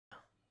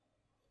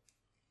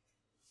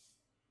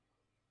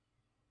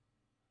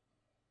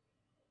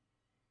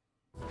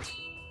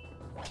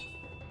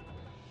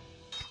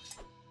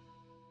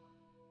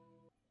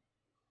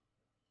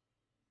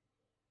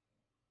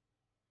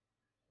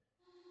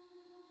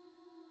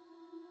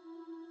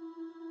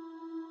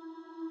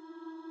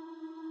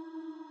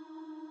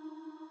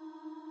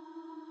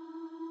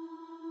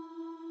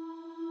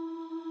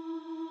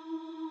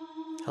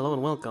Hello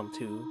and welcome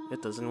to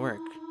It Doesn't Work.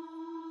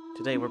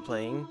 Today we're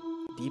playing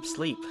Deep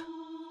Sleep.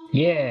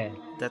 Yeah,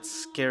 That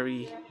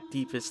scary,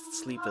 deepest,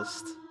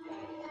 sleepest.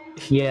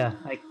 yeah.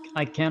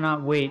 I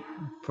cannot wait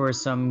for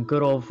some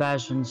good old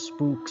fashioned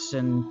spooks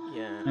and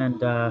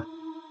Yeah.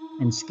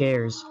 and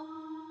scares.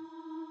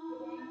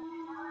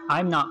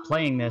 I'm not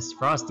playing this.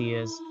 Frosty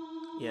is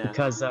Yeah.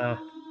 because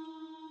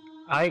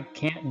I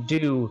can't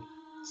do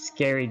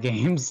scary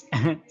games,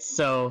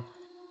 so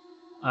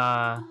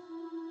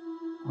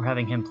we're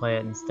having him play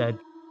it instead.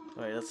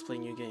 Alright, let's play a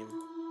new game.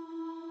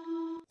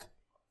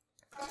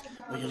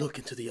 When you look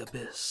into the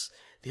abyss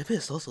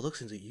also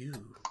looks into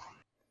you.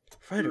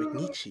 Friedrich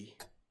Nietzsche.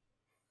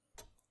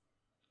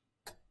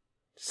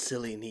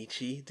 Silly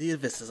Nietzsche, the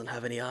abyss doesn't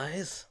have any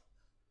eyes.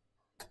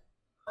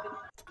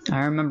 I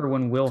remember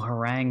when Will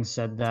Harang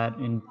said that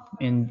in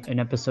an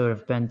episode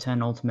of Ben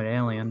 10 Ultimate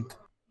Alien.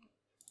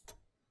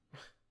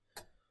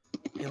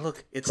 Hey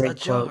look, it's Great a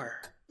quote.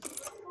 jar.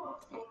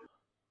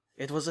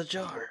 It was a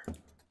jar.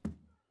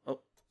 Oh,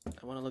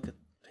 I want to look at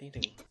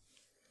painting.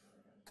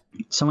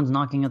 Someone's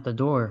knocking at the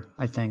door,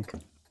 I think.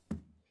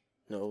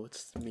 No,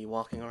 it's me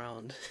walking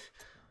around.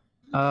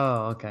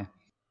 Oh, okay.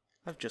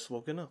 I've just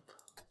woken up.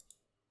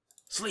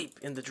 Sleep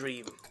in the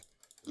dream.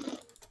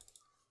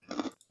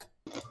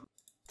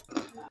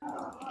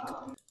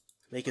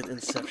 Make it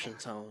Inception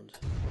sound.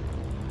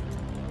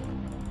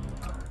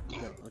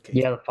 No, okay.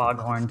 Yeah, the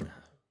foghorn.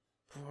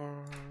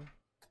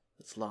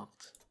 It's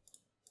locked.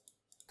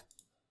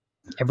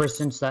 Ever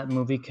since that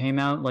movie came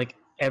out, like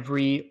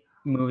every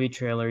movie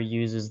trailer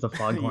uses the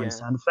foghorn Yeah.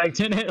 sound effect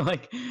in it.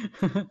 Like,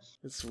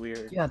 It's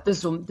weird. yeah,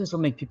 this will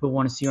make people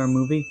want to see our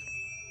movie.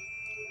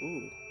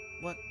 Ooh,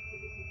 what?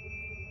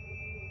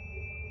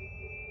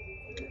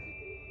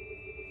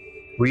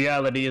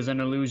 Reality is an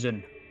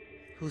illusion.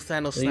 Who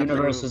Thanos The snapped the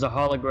universe room? is a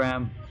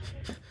hologram.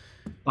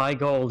 Buy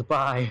gold,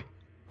 buy.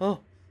 Oh,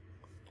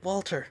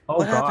 Walter, Oh,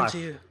 what happened gosh. to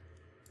you?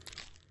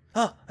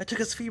 Oh, I took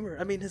his femur.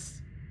 I mean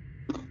his.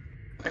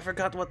 I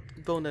forgot what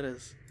bone that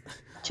is.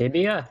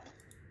 Tibia?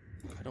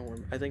 I don't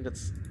remember. I think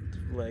that's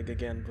leg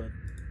again, but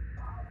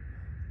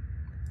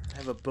I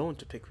have a bone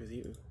to pick with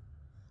you.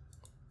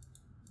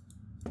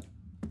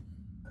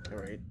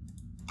 Alright.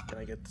 Can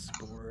I get this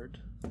board?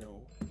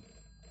 No.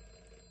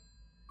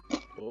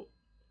 Oh.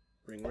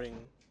 Ring ring.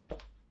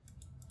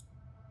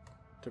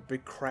 There are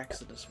big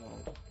cracks in this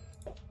wall.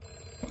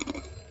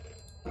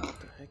 What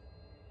the heck? It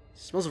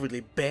smells really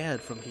bad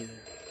from here.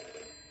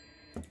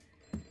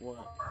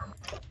 What?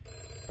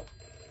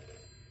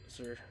 Is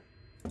there...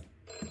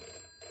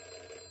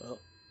 Well,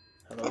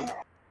 hello?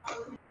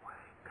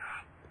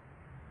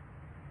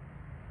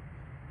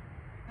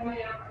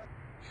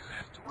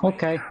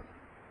 Okay.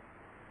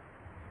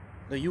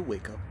 No, you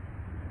wake up.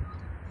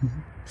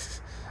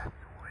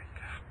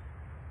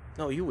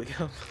 No, you wake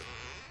up.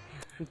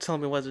 Tell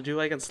me what to do.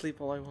 I can sleep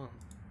all I want.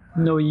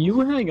 No, you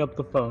hang up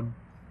the phone.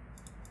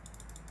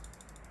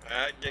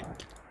 What did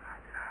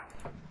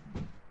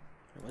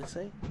I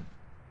say?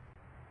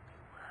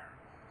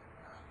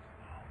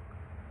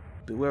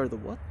 Beware the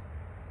what?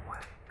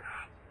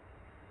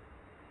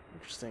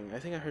 Interesting. I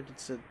think I heard it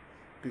said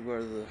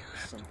beware the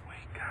sun.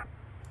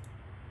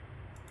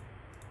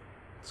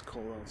 It's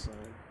cold outside.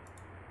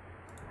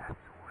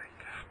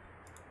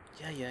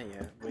 Yeah.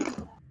 Wake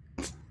up.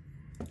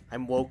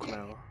 I'm woke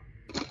now.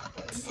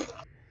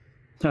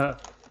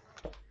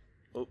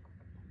 Oh.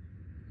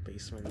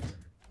 Basement.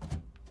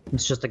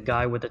 It's just a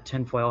guy with a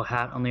tinfoil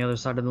hat on the other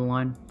side of the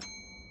line.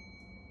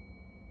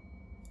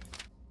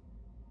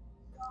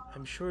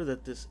 I'm sure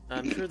this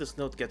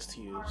note gets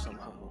to you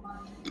somehow.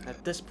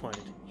 At this point,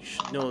 you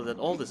should know that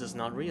all this is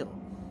not real.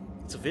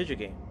 It's a video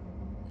game.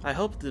 I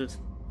hope that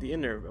the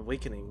inner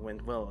awakening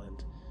went well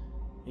and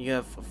you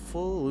have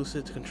full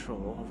lucid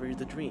control over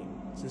the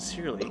dream.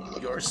 Sincerely,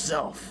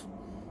 yourself.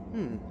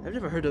 I've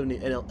never heard of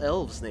any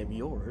elves named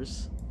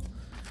yours.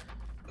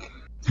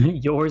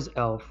 Yours,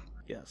 elf.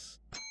 Yes.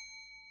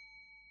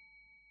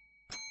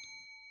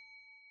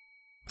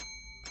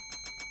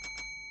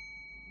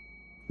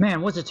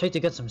 Man, what's it take to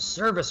get some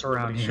service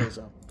around Nobody here? shows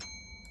up.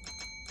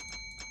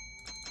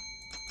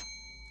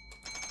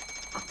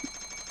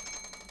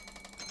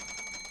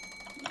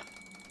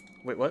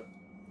 Wait, what?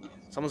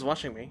 Someone's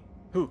watching me.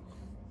 Who?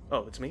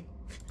 Oh, it's me?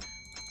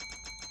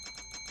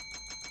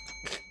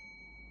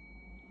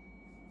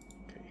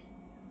 Okay.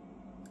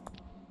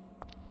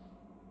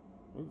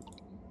 Ooh.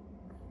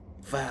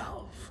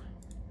 Valve.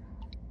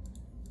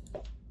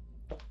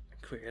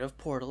 Creative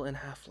Portal and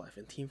Half-Life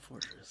and Team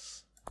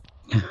Fortress.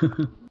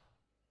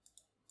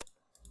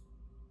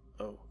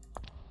 Oh.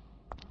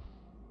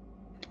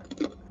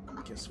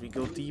 Guess we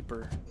go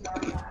deeper.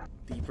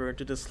 Deeper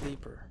into the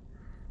sleeper.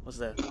 What's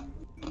that?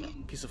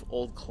 Piece of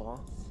old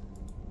cloth?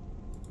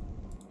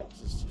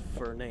 This is a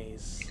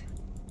furnace.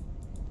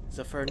 It's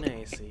a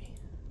furnace.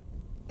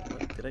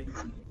 What did I?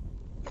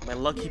 My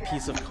lucky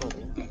piece of coal.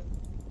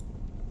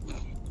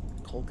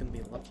 Coal can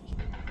be lucky.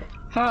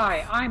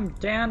 Hi, I'm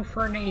Dan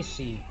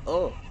Fernacey.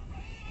 Oh.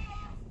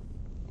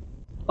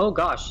 Oh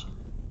gosh.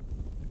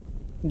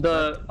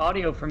 The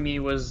audio for me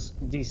was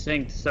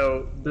desynced,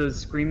 so the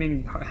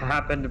screaming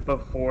happened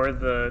before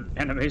the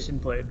animation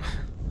played.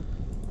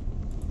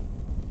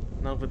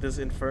 Not with this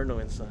inferno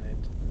inside.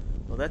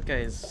 Well, that guy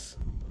is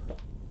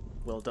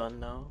well done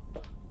now.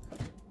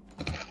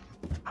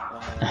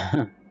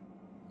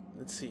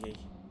 Let's see.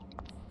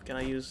 Can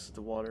I use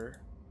the water?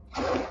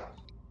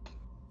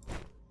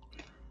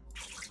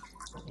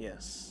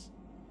 Yes.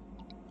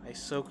 I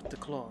soaked the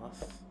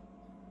cloth.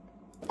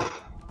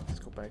 Let's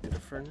go back to the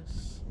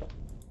furnace.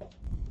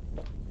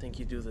 I think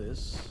you do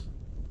this.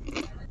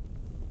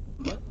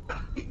 What?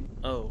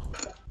 Oh.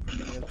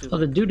 You have to, Oh,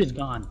 the dude is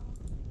gone.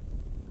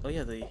 oh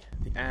yeah, the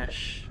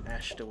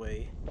ashed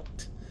away.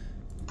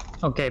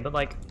 Okay, but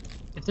like,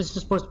 if this is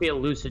supposed to be a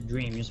lucid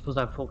dream, you're supposed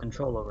to have full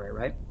control over it,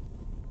 right?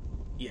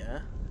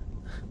 Yeah.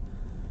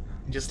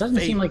 Just Doesn't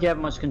fake. seem like you have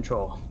much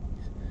control.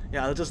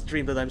 Yeah, I'll just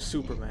dream that I'm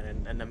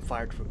Superman and I'm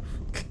fireproof.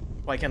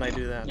 Why can't I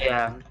do that?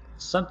 Yeah,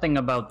 something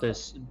about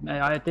this.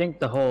 I think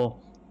the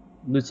whole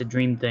lucid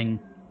dream thing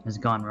has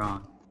gone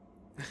wrong.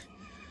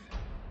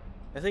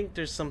 I think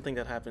there's something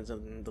that happens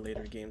in the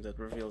later game that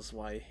reveals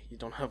why you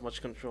don't have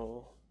much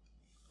control.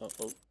 Oh.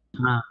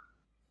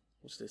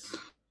 What's this?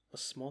 A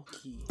small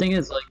key. Thing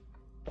is, like,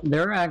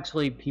 there are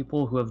actually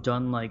people who have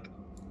done like,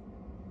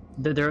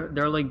 there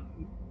are like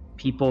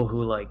people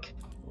who like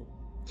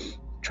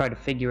try to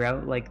figure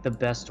out like the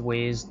best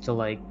ways to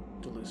like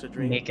To lucid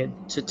dream? make it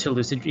to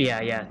lucid.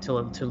 Yeah,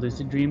 to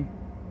lucid dream.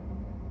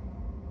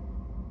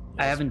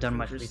 I haven't done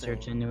much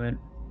research into it,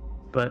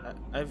 but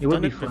I've it would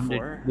done be it fun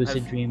before. to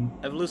lucid dream.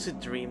 I've lucid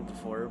dreamed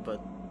before,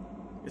 but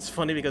it's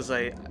funny because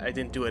I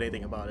didn't do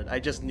anything about it. I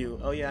just knew,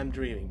 oh yeah, I'm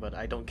dreaming, but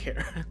I don't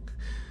care.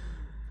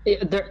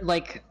 They're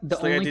like the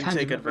It's like only I didn't times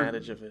take I've ever-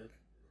 advantage of it.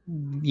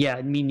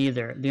 Yeah, me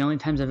neither. The only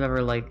times I've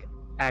ever like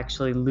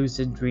actually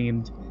lucid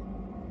dreamed,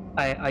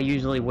 I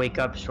usually wake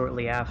up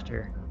shortly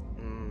after,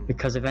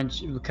 because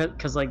eventually,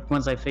 because like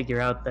once I figure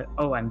out that,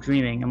 oh, I'm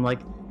dreaming, I'm like,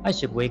 I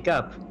should wake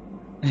up.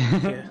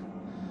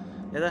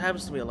 Yeah, that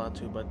happens to me a lot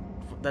too. But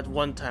that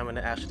one time when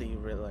I actually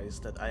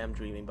realized that I am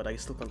dreaming, but I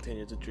still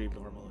continue to dream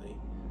normally.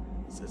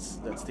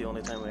 That's the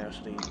only time I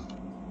actually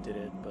did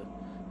it. But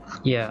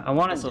Yeah, I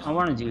want Also-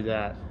 to do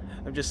that.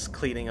 I'm just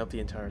cleaning up the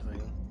entire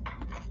thing.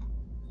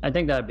 I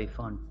think that'd be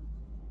fun.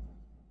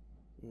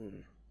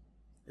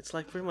 It's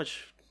like pretty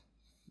much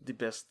the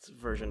best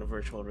version of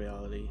virtual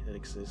reality that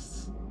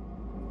exists.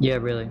 Yeah,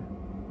 really.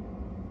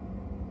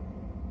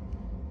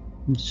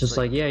 It's just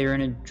like, yeah, you're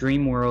in a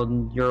dream world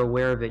and you're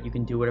aware of it. You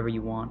can do whatever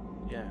you want.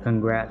 Yeah.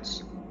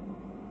 Congrats.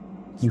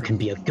 It's You like can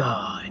be a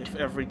god. if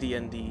every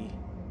D&D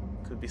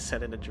could be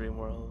set in a dream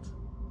world.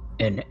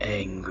 An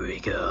angry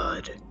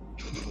god.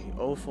 Okay,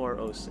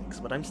 0406,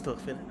 but I'm still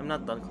I'm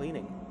not done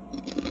cleaning.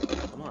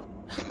 Come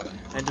on.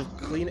 I had to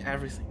clean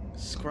everything.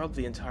 Scrub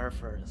the entire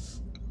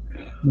furnace.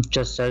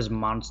 Just says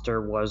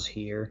monster was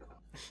here.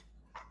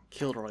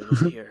 Kilroy was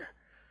here.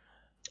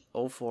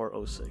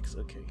 0406,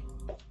 okay.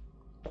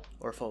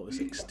 Or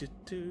 406.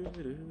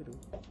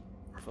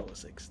 Or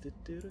 406.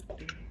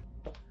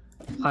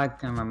 I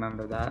can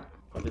remember that.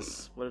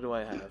 What do I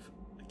have?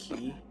 A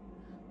key?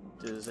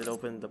 Does it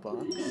open the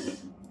box?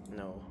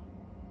 No.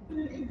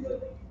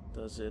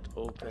 Does it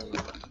open?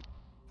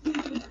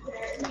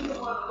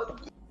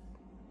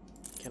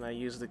 Can I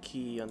use the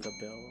key on the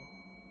bell?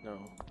 No.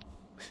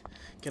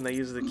 Can I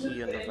use the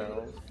key on the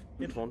valve?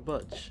 It won't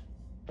budge.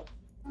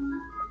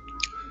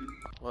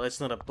 Well, it's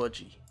not a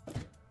budgie.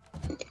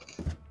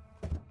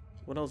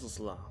 What else is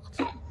locked?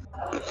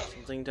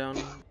 Something down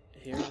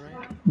here,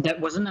 right? That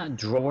wasn't that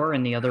drawer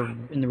in the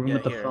room Yeah,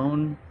 with the here.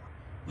 phone.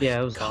 Yeah,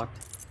 it was Go. locked.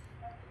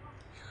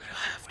 You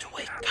have to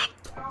wake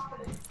up.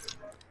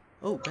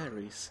 Oh,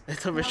 batteries. I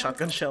thought they were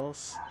shotgun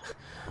shells.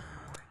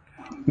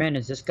 Man,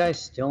 is this guy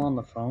still on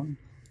the phone?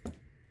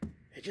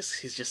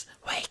 He's just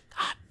wake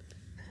up.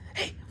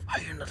 Hey,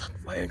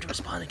 why aren't you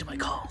responding to my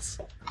calls?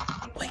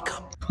 Wake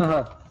up.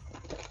 Haha.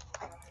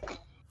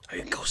 Are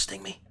you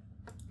ghosting me?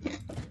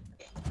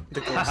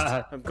 The ghost.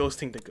 I'm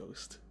ghosting the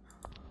ghost.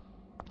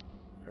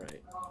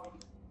 Alright.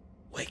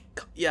 Wake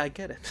up. Yeah, I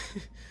get it.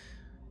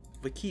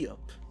 Wake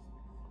up.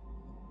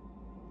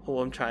 Oh,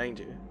 I'm trying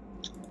to.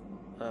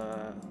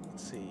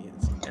 Let's see.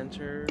 Let's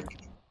enter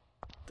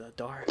the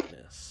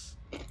darkness.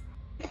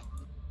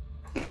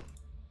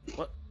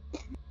 What?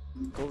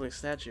 Golden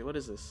statue. What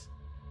is this?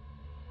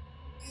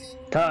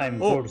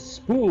 Time Oh. for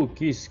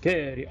spooky,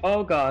 scary.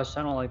 Oh gosh,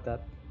 I don't like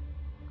that.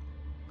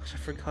 I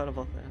forgot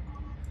about that.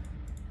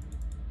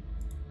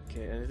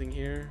 Okay, anything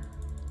here?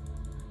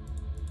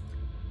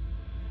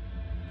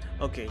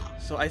 Okay,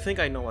 so I think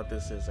I know what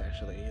this is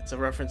actually. It's a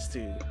reference to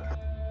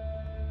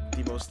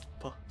the most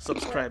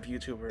subscribed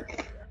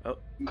YouTuber. Oh.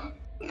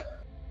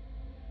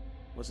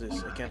 What's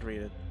this? I can't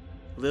read it.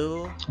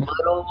 Little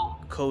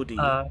Cody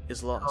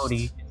is lost.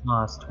 Cody is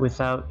lost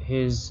without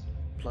his.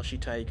 Plushy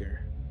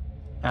tiger.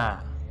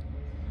 Ah.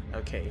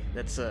 Okay,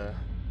 that's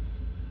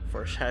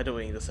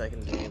foreshadowing the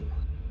second game.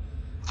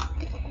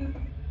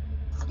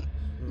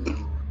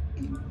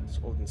 It's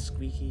old and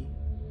squeaky.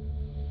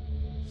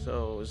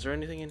 So, is there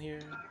anything in here?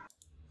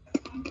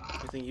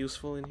 Anything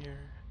useful in here?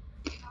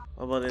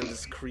 How about in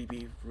this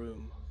creepy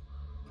room?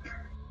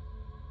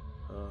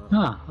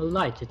 A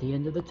light at the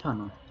end of the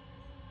tunnel.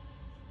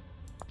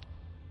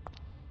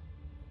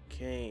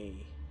 Okay.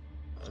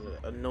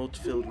 A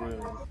note-filled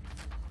room.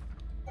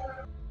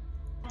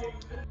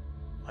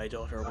 My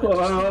daughter went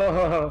to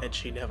sleep, and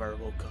she never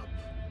woke up.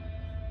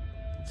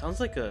 Sounds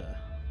like a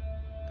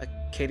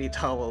Katie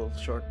Towell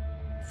short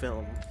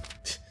film,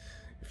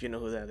 if you know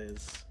who that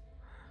is.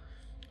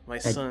 My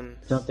son.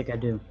 I don't think I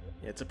do.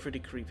 Yeah, it's a pretty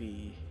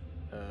creepy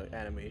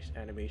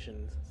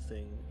animation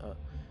thing.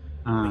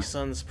 My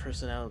son's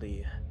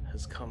personality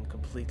has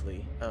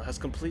completely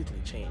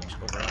changed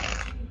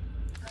overnight.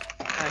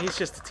 He's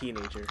just a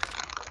teenager.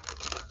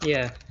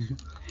 Yeah.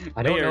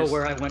 I don't know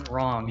where I went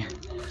wrong.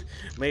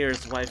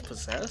 Mayor's wife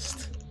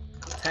possessed?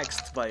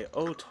 Text by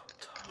O.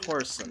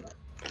 Thorson.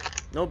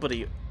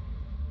 Nobody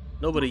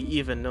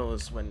even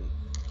knows when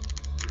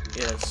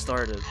it has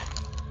started.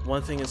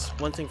 One thing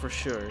for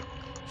sure.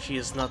 She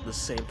is not the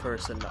same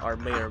person our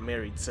mayor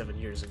married 7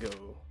 years ago.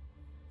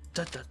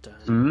 Da, da, da.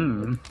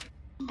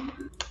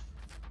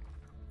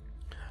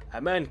 A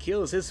man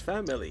kills his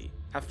family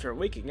after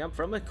waking up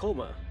from a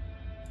coma.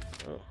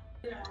 Oh.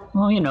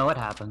 Well, you know what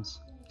happens.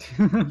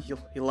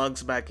 He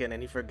logs back in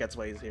and he forgets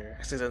why he's here.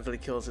 Accidentally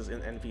kills his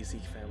NPC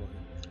family.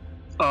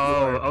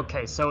 Oh,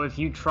 okay. So if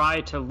you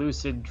try to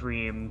lucid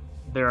dream,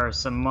 there are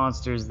some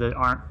monsters that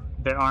aren't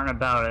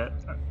about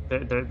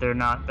it. They're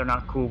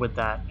not cool with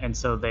that, and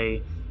so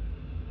they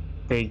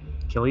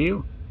kill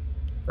you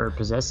or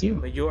possess you.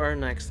 But you are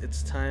next.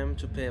 It's time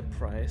to pay a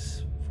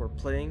price for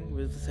playing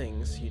with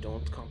things you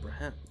don't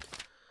comprehend.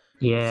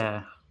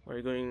 Yeah. So,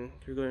 you're going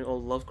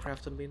all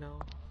Lovecraft on me now?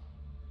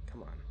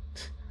 Come on.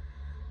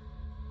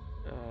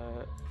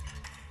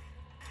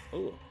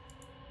 Oh.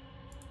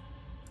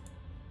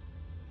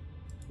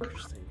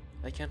 Interesting.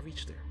 I can't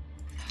reach there.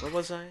 Where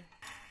was I?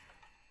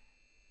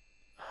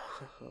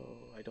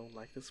 Oh, I don't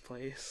like this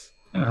place.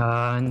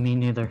 Me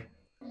neither.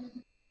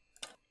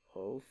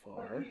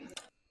 04.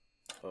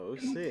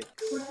 06.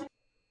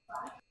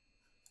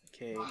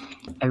 Okay.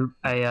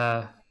 I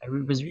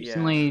was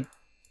recently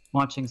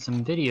watching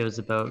some videos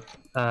about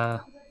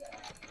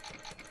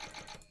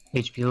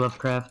H.P.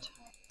 Lovecraft.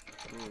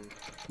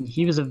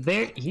 He was a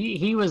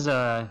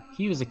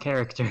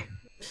character.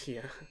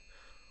 Yeah.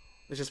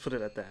 Let's just put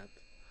it at that.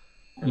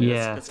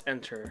 Yeah. Let's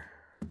enter.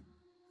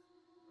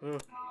 Oh.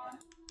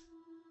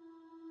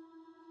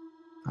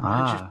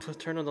 Why don't you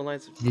turn on the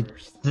lights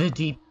first? The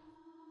deep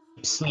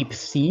sleep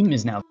theme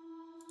is now.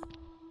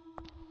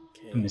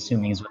 Okay. I'm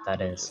assuming is what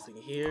that is.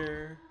 Nothing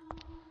here.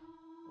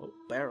 Oh,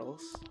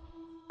 barrels.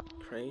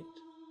 Crate.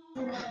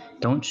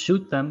 Don't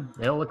shoot them;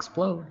 they'll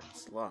explode.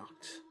 It's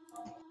locked.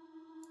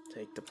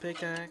 Take the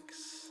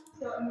pickaxe.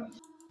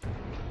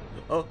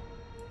 Oh.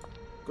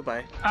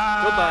 Goodbye.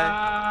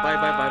 Goodbye. Bye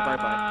bye bye bye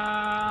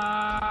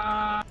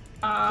bye.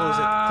 Close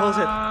it. Close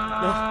it.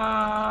 No.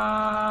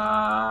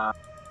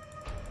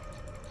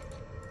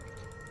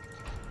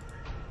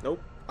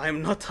 Nope. I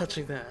am not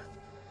touching that.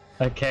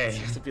 Okay. It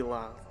seems to be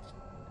loud.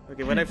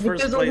 Okay, when I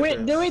first played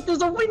this... Wait,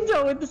 there's a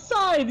window in the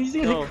side! He's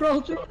gonna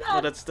crawl through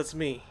that! No, that's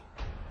me.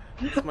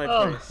 That's my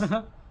place.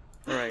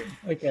 Alright.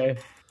 Okay.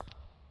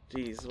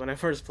 Jeez, when I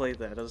first played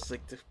that, it was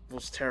like the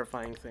most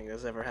terrifying thing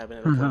that's ever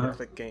happened in a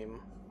point-and-click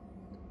game.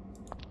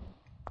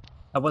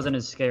 That wasn't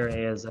as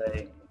scary as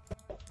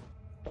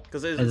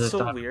because it's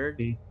so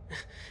weird.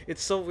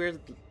 It's so weird.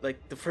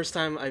 Like the first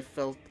time I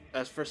felt,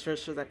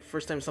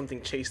 first time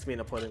something chased me in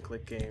a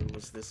point-and-click game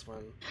was this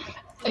one.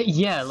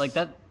 Yeah, like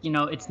that. You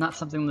know, it's not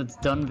something that's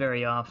done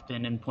very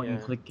often in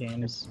point-and-click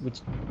games.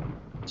 Which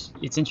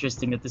it's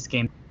interesting that this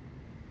game.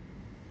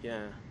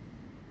 Yeah.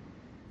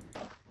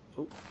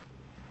 Oh.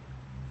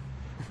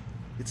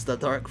 It's the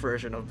dark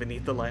version of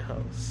Beneath the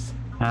Lighthouse.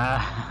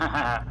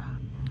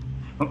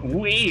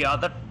 We are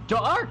the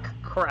dark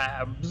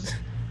crabs.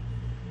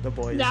 The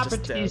boy is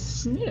just dead.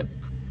 Snip.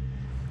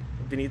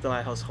 Beneath the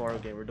Lighthouse horror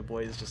game where the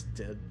boy is just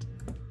dead.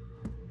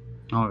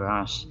 Oh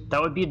gosh,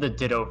 that would be the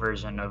Ditto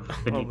version of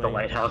Beneath the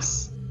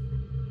Lighthouse.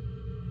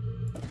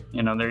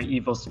 You know, they're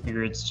evil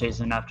spirits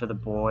chasing after the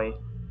boy.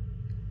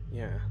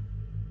 Yeah.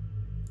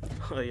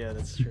 Oh yeah,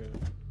 that's true.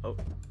 Oh.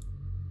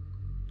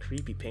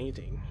 Creepy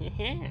painting.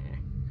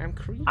 I'm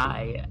creepy.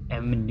 I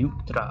am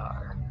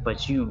Nukdrar,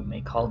 but you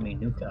may call me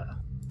Nuka.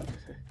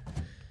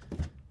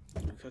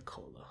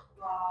 Nuka-Cola.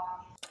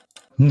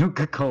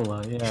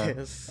 Nuka-Cola, yeah.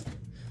 Yes.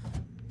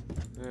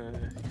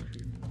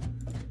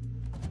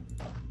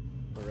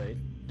 Alright,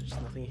 there's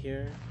nothing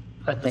here.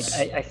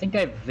 I think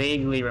I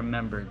vaguely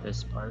remembered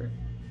this part.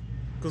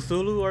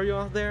 Cthulhu, are you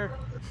out there?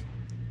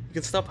 You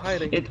can stop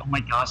hiding. Oh my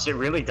gosh, it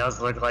really does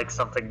look like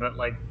something that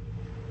like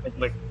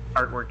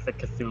artwork that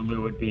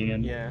Cthulhu would be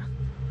in. Yeah.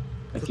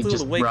 Like Cthulhu, he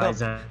just wake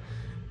rise up.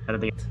 Out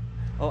of the...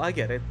 Oh, I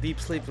get it. Deep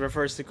sleep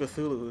refers to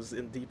Cthulhu who's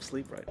in deep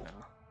sleep right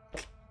now.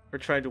 We're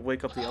trying to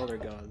wake up the elder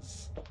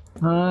gods.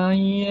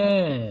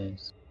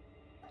 Yes.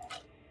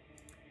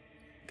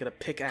 Gonna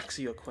pickaxe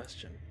you a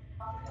question.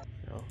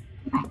 No.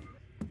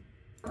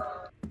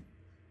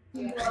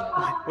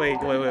 Wait.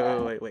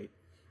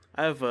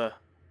 I have a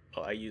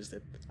Oh, I used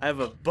it. I have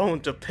a bone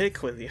to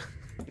pick with you.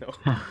 No.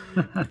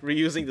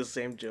 Reusing the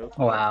same joke.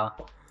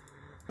 Wow.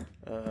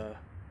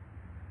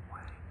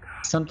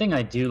 Something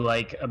I do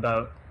like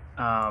about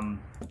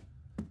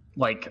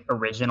like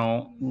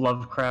original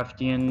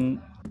Lovecraftian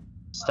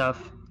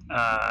stuff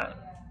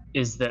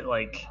is that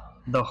like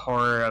the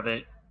horror of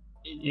it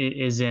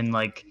is in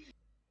like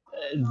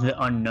the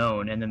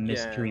unknown and the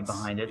mystery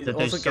behind it. That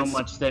there's so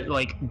much that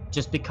like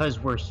just because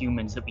we're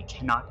humans that we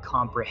cannot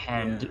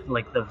comprehend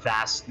like the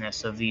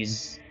vastness of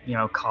these, you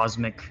know,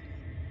 cosmic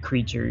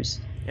creatures.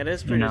 Yeah,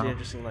 that's pretty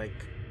interesting. Like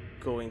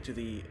going to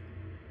the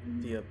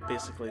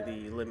basically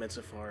the limits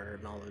of our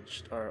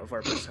knowledge or of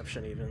our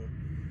perception even.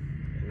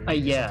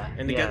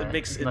 And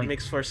it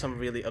makes for some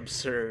really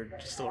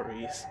absurd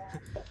stories.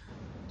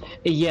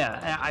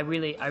 Yeah, I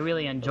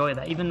really enjoy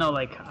that. Even though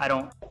like I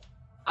don't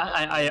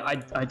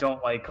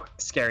like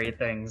scary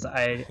things.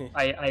 I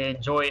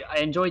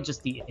enjoy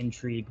just the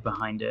intrigue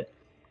behind it.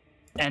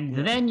 And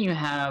then you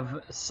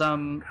have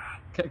some,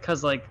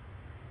 cause like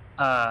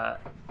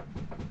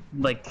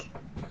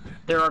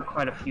there are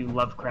quite a few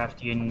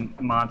Lovecraftian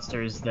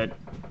monsters that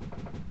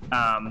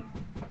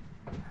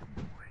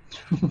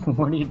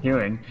what are you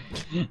doing?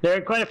 There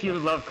are quite a few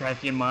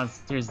Lovecraftian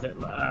monsters that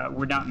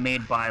were not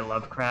made by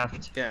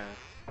Lovecraft. Yeah.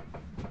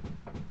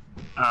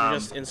 They're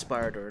just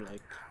inspired or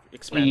like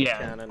expand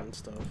canon and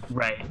stuff.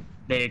 Right.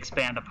 They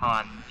expand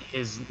upon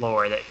his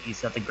lore that he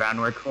set the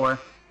groundwork for.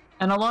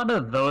 And a lot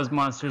of those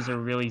monsters are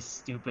really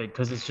stupid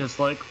because it's just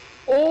like,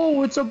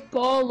 oh, it's a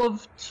ball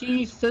of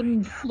teeth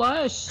and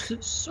flesh.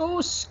 It's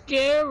so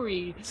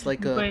scary. It's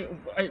like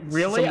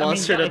really? It's a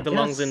monster that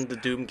belongs in the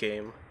Doom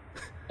game.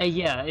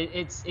 Yeah,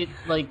 it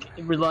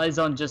relies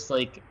on just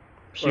like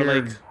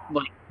pure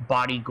like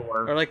body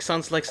gore. Or like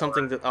sounds like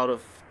something that out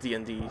of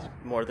D&D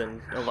more than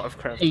a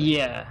Lovecraft.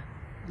 Yeah.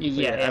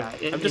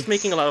 I'm just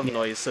making a lot of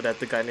noise so that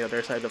the guy on the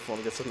other side of the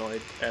phone gets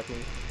annoyed at me.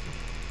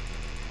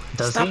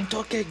 Stop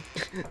talking!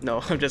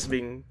 No, I'm just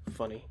being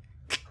funny.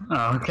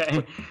 Oh,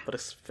 okay. But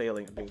it's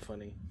failing at being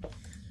funny.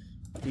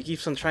 He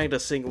keeps on trying to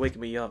sing Wake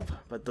Me Up,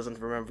 but doesn't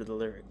remember the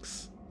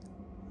lyrics.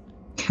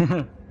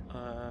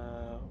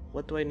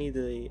 What do I need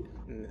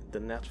the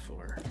net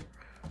for?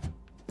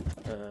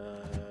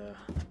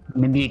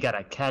 Maybe you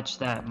gotta catch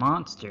that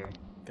monster.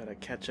 Gotta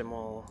catch them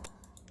all.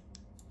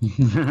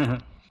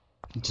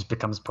 It just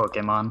becomes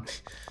Pokemon.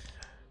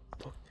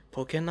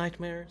 Poké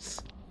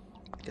Nightmares?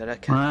 Gotta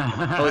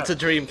catch. Oh, it's a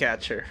dream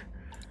catcher.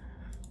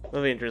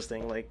 That'll be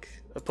interesting, like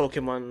a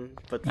Pokemon,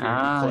 but you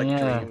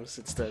collect dreams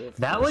instead of.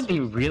 That would be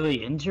really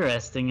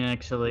interesting,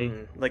 actually.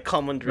 Like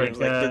common dreams,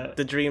 like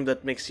the dream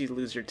that makes you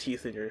lose your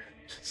teeth in your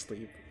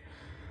sleep.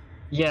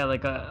 Yeah,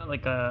 like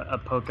a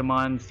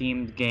Pokemon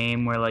themed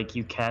game where like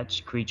you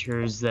catch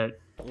creatures that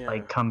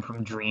like come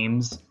from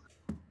dreams.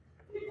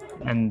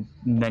 And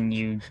then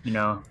you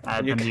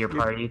add them to your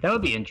party. That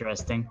would be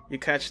interesting. You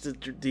catch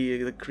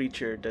the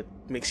creature that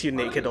makes you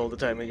naked all the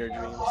time in your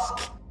dreams.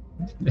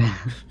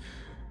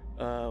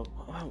 Oh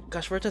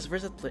gosh, where's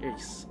that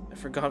place? I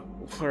forgot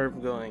where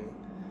I'm going.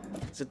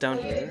 Is it down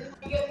here?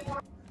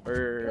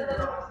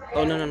 Or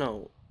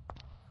no.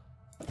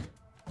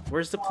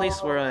 Where's the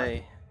place where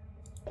I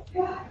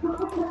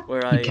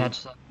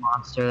catch that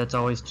monster that's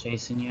always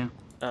chasing you?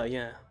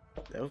 Yeah,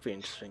 that would be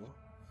interesting.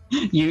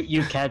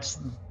 You catch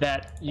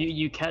that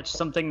you catch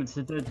something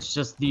that's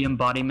just the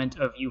embodiment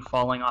of you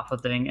falling off a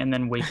thing and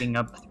then waking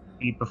up 3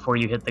 feet before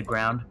you hit the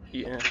ground.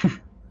 Yeah.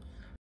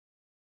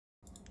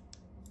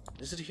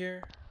 Is it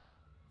here?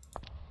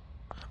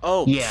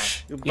 Oh yeah,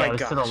 my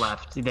it's to the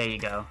left. There you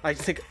go. I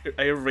think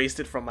I erased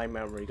it from my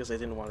memory because I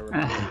didn't want to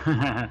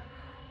remember.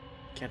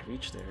 Can't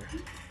reach there.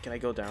 Can I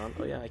go down?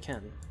 Oh yeah, I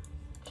can.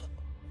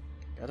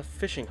 Got a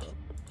fishing hook.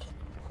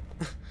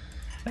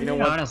 You know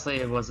what? Honestly,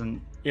 it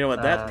wasn't. You know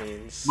what that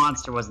means?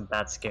 Monster wasn't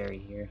that scary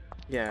here.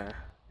 Yeah.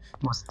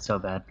 It wasn't so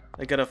bad.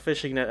 I got a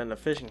fishing net and a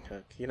fishing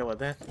hook. You know what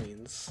that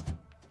means?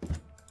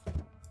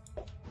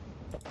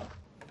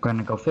 We're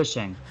gonna go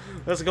fishing.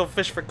 Let's go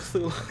fish for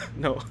Cthulhu.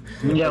 No.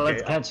 Yeah,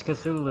 let's catch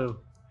Cthulhu.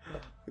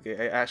 Okay,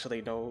 I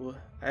actually know.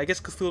 I guess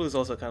Cthulhu is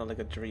also kind of like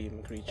a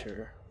dream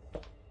creature,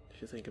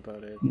 if you think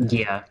about it.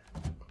 Yeah.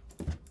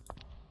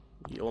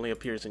 He only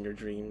appears in your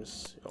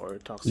dreams or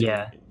talks to you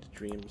in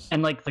dreams.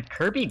 And like the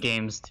Kirby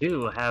games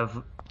too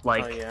have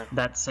like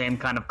that same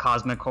kind of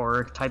cosmic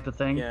horror type of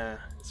thing. Yeah,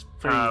 it's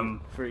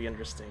pretty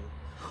interesting.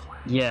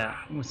 Yeah,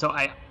 so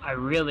I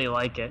really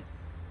like it.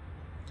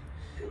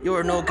 You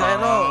are no guy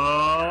at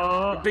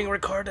all. You're being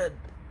recorded.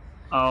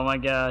 Oh my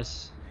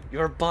gosh.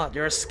 You're a bot.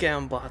 You're a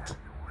scam bot.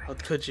 How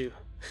could you?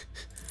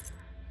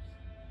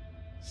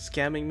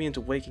 Scamming me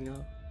into waking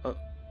up. Oh,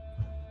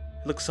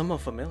 looks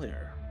somewhat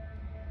familiar.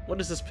 What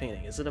is this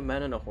painting? Is it a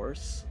man and a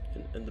horse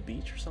in the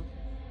beach or something?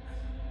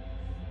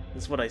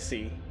 This is what I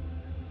see.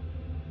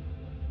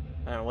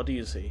 I don't know, what do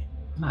you see?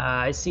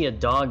 I see a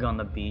dog on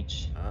the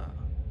beach. Ah,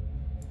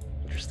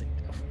 interesting.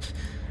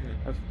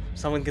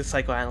 Someone can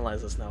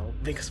psychoanalyze us now,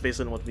 because based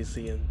on what we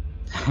see in.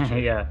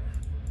 Yeah.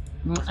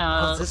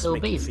 So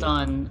based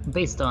on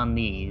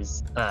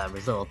these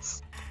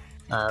results,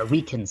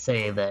 we can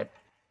say that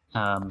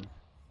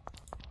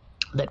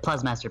that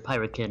Plasmaster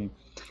Pyrokin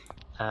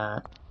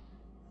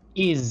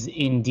is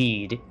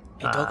indeed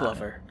a dog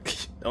lover.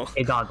 No.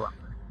 A dog lover.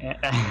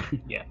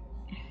 Yeah.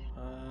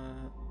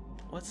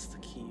 What's the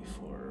key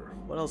for?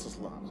 What else is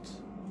locked?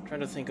 I'm trying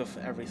to think of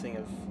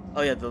everything.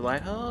 Oh yeah, the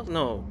lighthouse.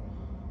 No.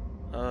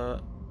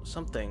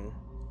 Something.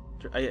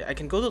 I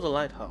can go to the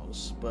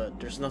lighthouse, but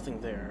there's nothing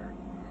there.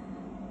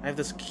 I have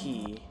this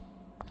key,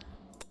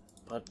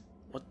 but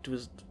what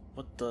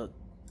the?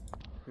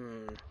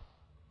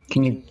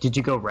 Did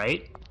you go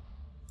right?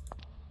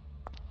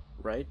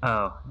 Right?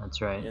 Oh,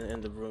 that's right. In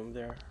the room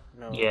there?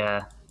 No.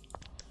 Yeah.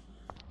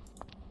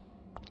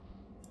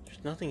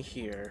 There's nothing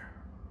here.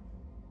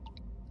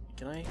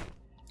 Can I?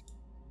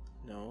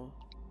 No.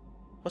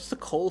 What's the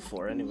coal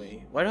for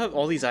anyway? Why do I have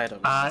all these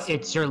items?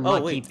 It's your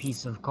lucky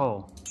piece of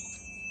coal.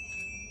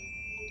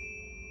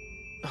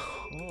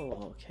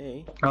 Oh,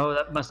 okay. Oh,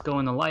 that must go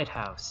in the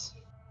lighthouse.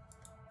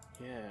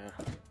 Yeah.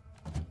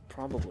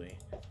 Probably.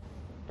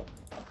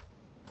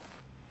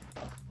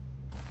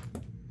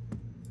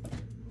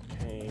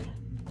 Okay.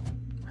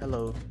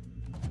 Hello.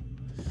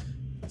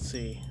 Let's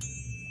see.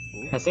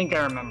 Ooh. I think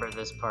I remember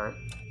this part.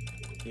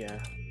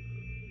 Yeah.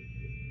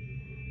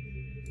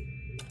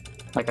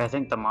 Like, I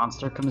think the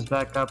monster comes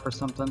back up or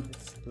something.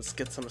 Let's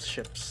get some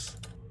ships.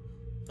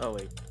 Oh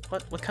wait,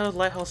 what kind of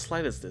lighthouse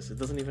slide is this? It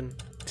doesn't even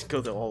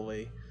go the whole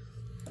way.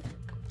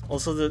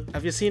 Also,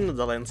 have you seen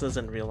the lenses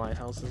in real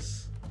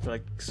lighthouses? They're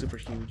like super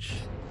huge.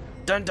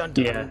 Dun dun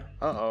dun. Yeah.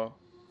 Uh-oh.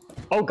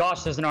 Oh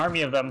gosh, there's an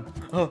army of them.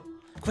 Oh,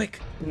 quick!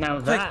 Now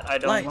quick, that I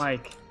don't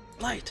like.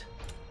 Light!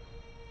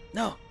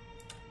 No!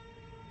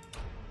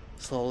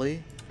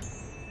 Slowly.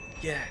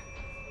 Yeah.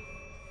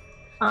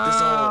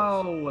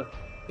 Dissolve. Oh!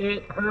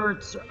 It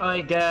hurts,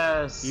 I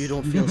guess. You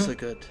don't feel so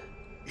good.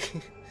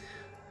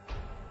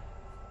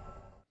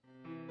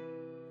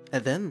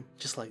 And then,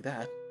 just like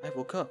that, I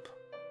woke up.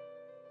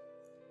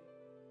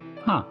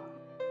 Huh.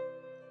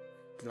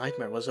 The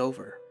nightmare was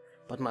over,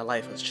 but my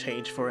life has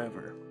changed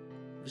forever.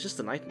 It was just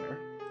a nightmare.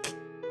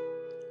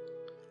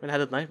 I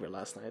had a nightmare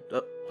last night.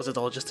 Was it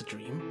all just a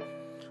dream?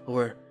 Or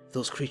were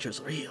those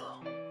creatures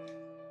real?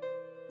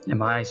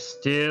 Am I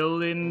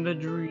still in the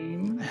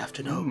dream? I have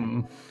to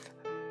know.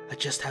 I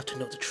just have to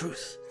know the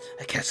truth.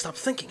 I can't stop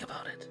thinking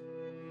about it.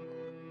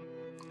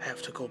 I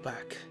have to go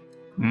back.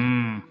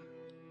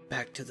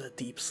 Back to the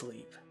deep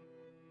sleep.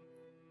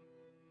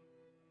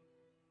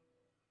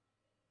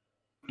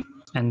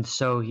 And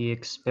so he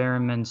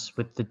experiments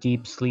with the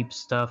deep sleep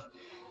stuff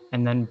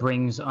and then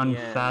brings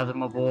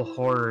unfathomable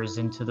horrors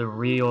into the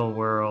real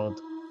world.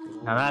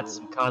 Now that's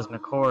some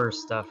cosmic horror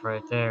stuff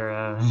right there.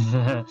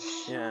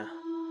 Yeah.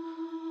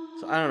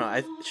 So I don't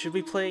know, should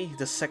we play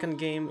the second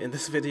game in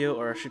this video,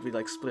 or should we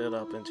like split it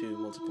up into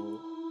multiple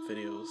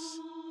videos?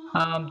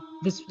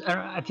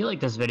 I feel like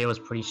this video is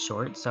pretty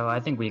short, so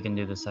I think we can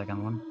do the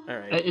second one.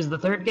 Alright. Is the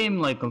third game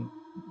like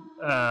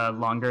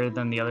longer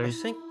than the others?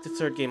 I think the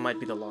third game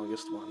might be the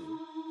longest one.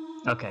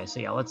 Okay,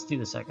 so yeah, let's do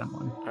the second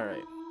one.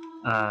 Alright.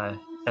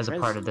 As a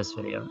part of this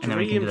video, and then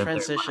we can do the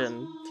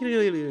transition.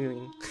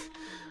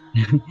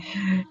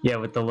 Yeah,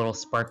 with the little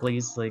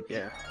sparklies, like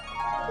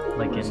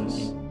like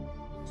in.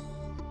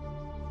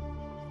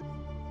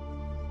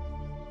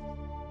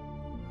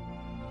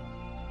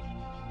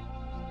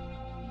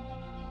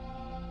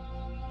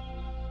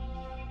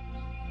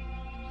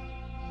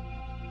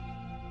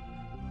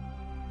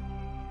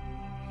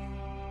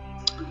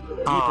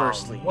 Deeper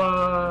sleep.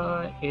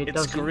 What? It's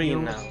doesn't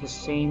green use now. The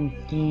same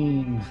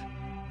theme.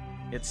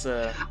 It's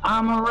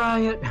I'm a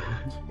riot.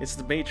 It's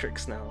the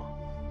Matrix now.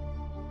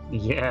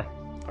 Yeah.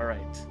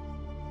 Alright.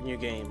 New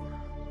game.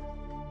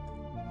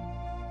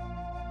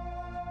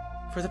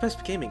 For the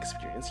best gaming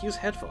experience, use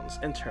headphones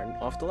and turn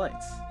off the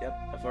lights. Yep,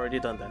 I've already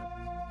done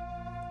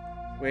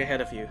that. Way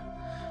ahead of you.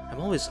 I've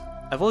always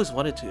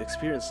wanted to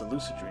experience a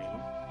lucid dream.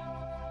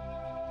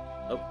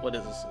 Oh, what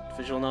is this? A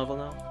visual novel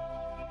now?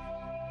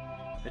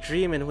 A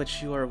dream in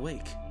which you are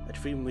awake. A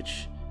dream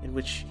in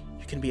which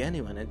you can be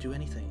anyone and do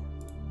anything.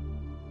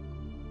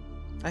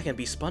 I can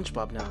be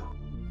SpongeBob now.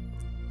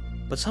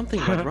 But something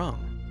went wrong,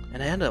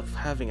 and I ended up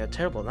having a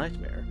terrible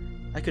nightmare.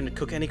 I couldn't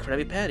cook any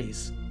Krabby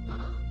Patties.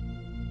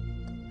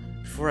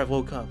 Before I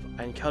woke up,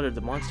 I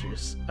encountered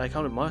monsters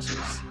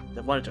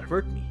that wanted to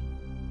hurt me.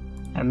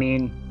 I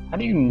mean, how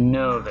do you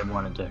know they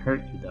wanted to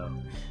hurt you, though?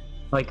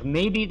 Like,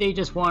 maybe they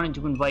just wanted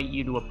to invite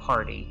you to a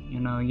party, you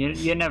know?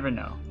 You never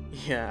know.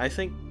 Yeah, I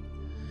think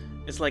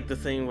it's like the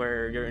thing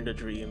where you're in the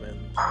dream and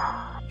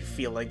you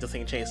feel like the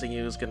thing chasing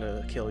you is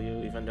gonna kill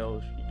you, even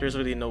though there's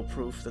really no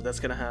proof that that's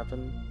gonna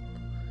happen.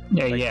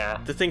 Yeah, like, yeah.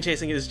 The thing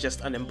chasing you is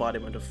just an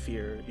embodiment of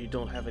fear. You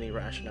don't have any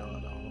rationale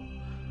at all.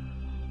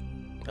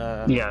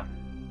 Yeah.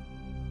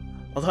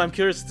 Although I'm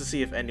curious to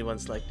see if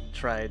anyone's like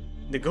tried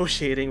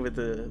negotiating with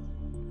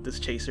this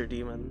chaser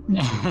demon.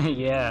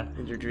 Yeah.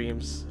 In your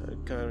dreams.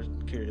 Kind of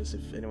curious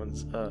if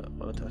anyone's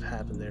what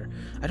happened there.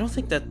 I don't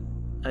think that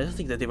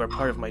they were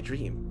part of my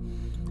dream.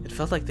 It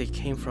felt like they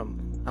came from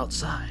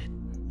outside,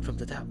 from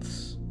the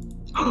depths.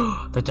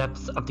 The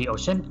depths of the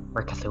ocean,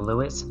 where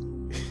Cthulhu is.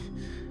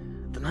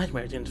 The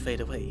nightmare didn't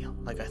fade away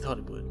like I thought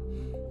it would.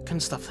 couldn't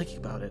stop thinking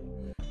about it.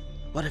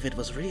 What if it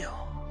was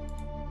real?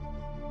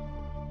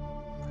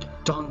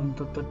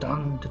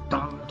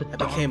 I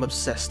became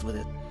obsessed with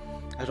it.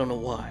 I don't know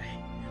why.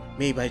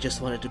 Maybe I just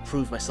wanted to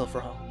prove myself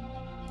wrong.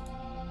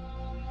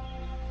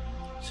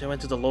 So I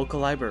went to the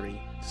local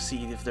library to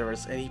see if there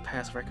was any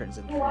past records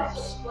and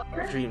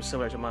dreams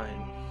similar to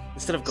mine,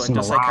 instead of going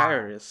to a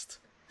psychiatrist.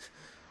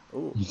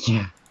 Oh.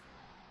 Yeah.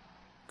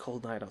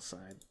 Cold night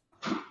outside.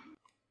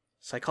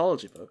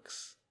 Psychology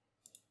books.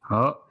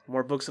 Oh.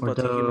 More books about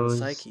the human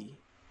psyche.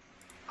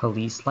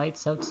 Police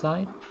lights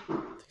outside?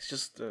 It's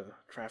just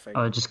traffic.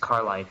 Oh, just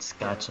car lights.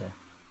 Gotcha. Yeah.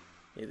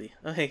 Maybe.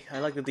 Oh, hey, I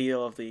like the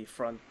deal of the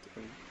front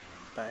and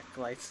back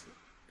lights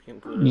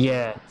included.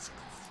 Yeah.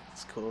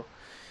 It's cool.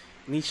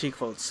 Nietzsche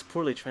quotes,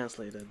 poorly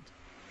translated.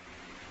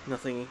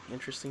 Nothing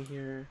interesting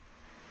here.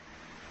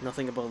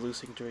 Nothing about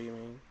lucid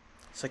dreaming.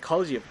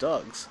 Psychology of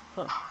dogs.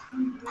 Huh.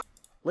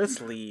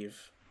 Let's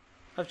leave.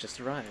 I've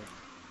just arrived.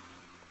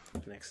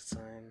 Next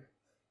sign.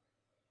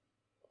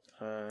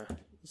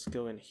 Let's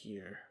go in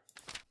here.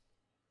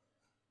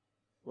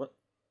 What?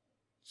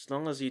 As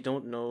long as you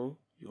don't know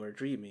you are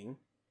dreaming,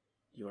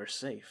 you are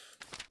safe.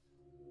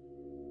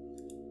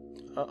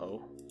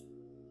 Uh-oh.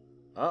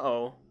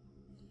 Uh-oh.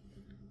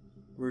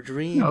 We're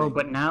dreaming. Oh,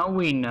 but now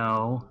we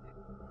know.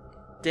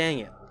 Dang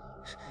it.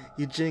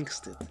 You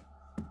jinxed it.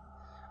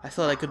 I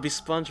thought I could be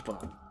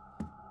SpongeBob.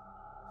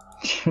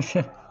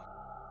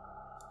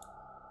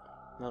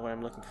 Not what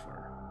I'm looking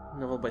for. A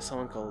novel by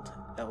someone called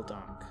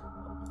Eldoc.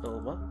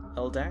 What?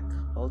 Eldac?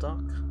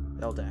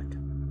 Eldac.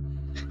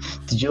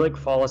 Did you like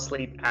fall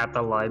asleep at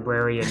the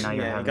library and now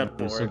you're Yeah, having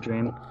a lucid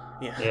dream?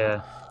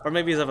 Yeah. Or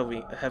maybe he's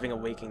having a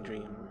waking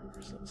dream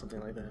or something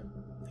like that.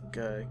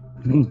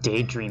 Like,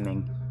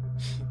 daydreaming.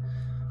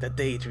 The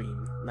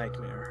daydream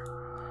nightmare.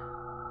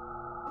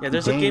 Yeah,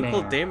 there's a game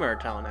called Daymare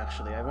Town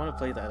actually. I want to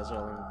play that as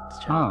well in this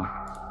channel.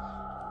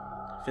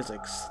 Oh.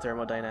 Physics,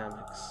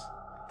 thermodynamics.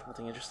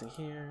 Nothing interesting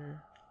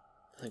here.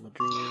 Nothing but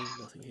dream,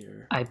 nothing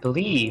here. I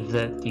believe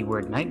that the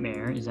word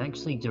nightmare is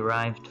actually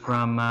derived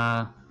from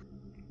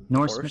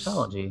Norse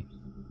mythology.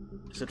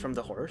 Is it from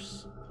the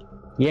horse?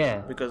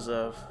 Yeah. Because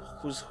of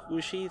who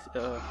is she?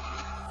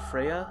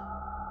 Freya?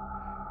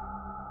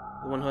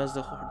 The one who has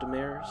the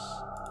mares?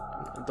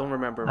 I don't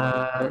remember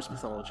Norse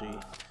mythology.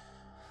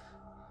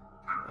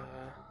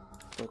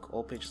 Look,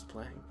 all pages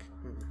blank.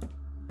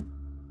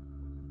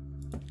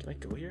 Can I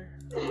go here?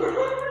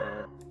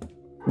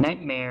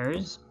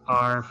 Nightmares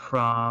are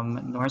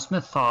from Norse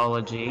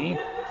mythology.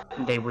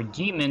 They were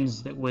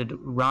demons that would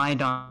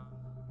ride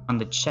on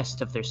the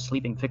chest of their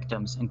sleeping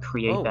victims and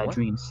create bad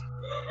dreams.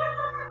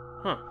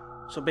 Huh.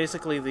 So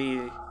basically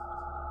the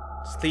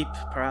sleep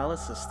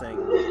paralysis thing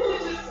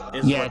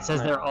is it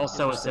says they're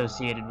also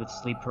associated with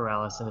sleep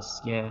paralysis.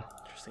 Yeah.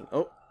 Interesting.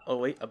 Oh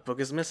wait, a book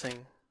is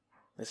missing.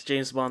 Let's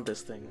James Bond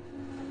this thing.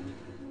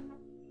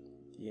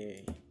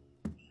 Yay.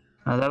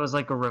 That was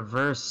like a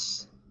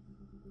reverse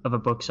of a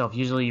bookshelf.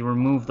 Usually you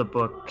remove the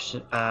book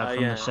from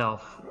the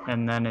shelf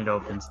and then it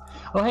opens.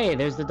 Oh hey,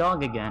 there's the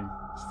dog again.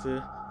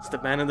 It's the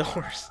man and the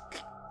horse.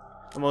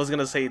 I'm always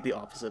gonna say the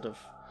opposite of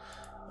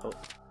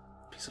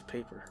piece of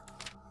paper.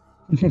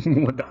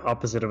 What the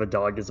opposite of a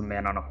dog is a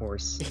man on a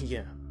horse.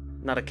 Yeah,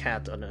 not a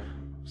cat on a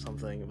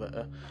something,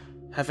 but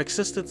have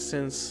existed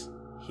since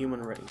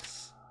human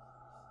race.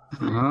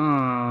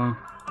 Oh.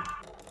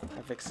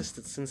 Have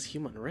existed since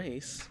human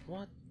race?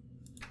 What?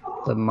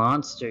 The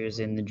monsters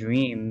in the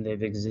dream,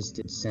 they've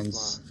existed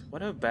since...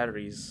 What are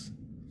batteries?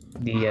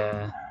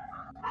 The,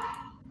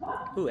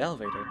 Ooh,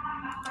 elevator.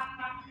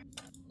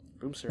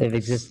 Room service.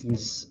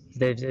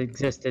 They've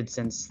existed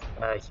since,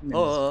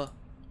 humans.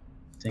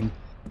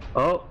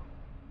 Oh!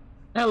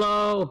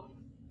 Hello!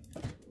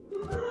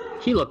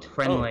 He looked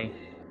friendly.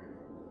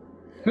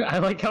 Oh. I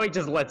like how he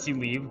just lets you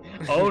leave.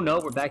 Oh no,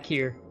 we're back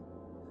here.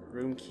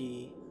 Room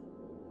key.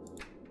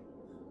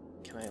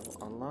 Can I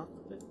unlock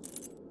it?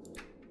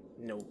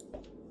 No.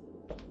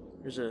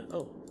 There's a...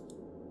 Oh.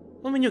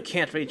 I mean, you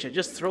can't reach it.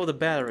 Just throw the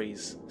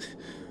batteries.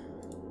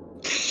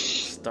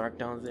 It's dark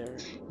down there.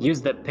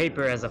 Use the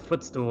paper as a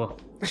footstool.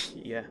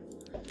 Yeah.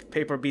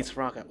 Paper beats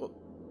rock. Oh.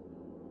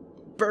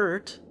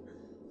 Bert?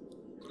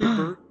 Hey,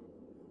 Bert.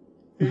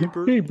 Hey,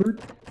 Bert. Hey,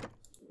 Bert.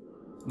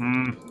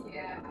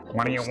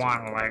 What do you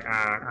want, like,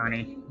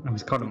 Ernie? I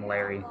was calling him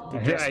Larry.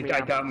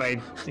 I got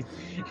my...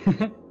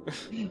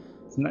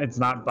 It's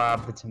not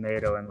Bob the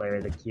tomato and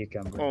Larry the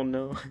cucumber. Oh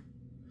no.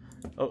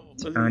 Oh,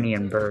 it's Ernie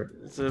and Bert.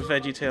 It's a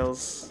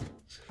VeggieTales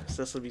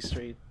Sesame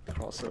Street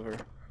crossover.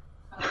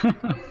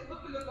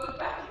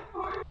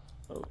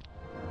 Oh.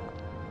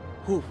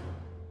 Whew.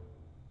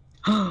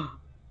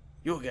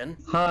 You again?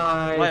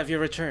 Hi. Why have you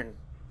returned?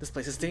 This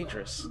place is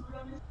dangerous.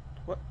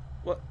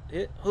 What?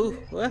 Who?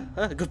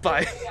 What?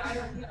 Goodbye.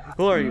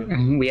 Who are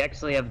you? We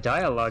actually have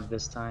dialogue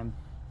this time.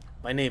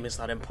 My name is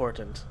not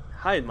important.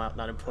 I am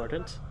not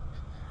important.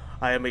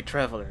 I am a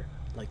traveler,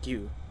 like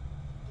you.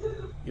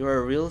 You are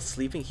a real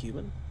sleeping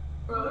human?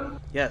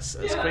 Yes,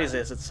 as crazy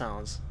as it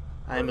sounds.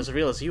 I am as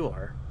real as you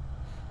are.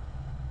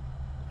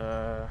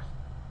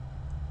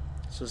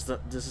 So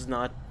this is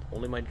not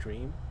only my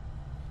dream?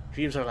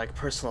 Dreams are like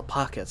personal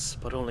pockets,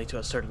 but only to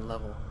a certain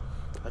level.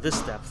 At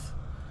this depth,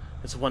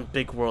 it's one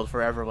big world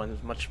for everyone,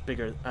 much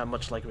bigger,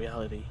 much like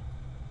reality.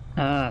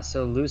 Ah,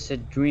 so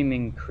lucid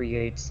dreaming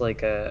creates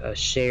like a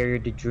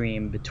shared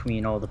dream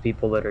between all the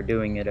people that are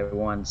doing it at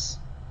once.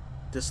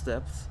 This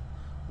depth,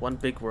 one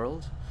big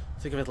world,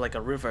 think of it like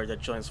a river that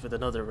joins with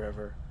another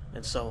river,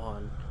 and so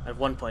on. At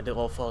one point, they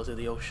all fall to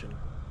the ocean.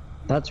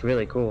 That's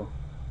really cool.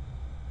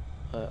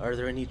 Are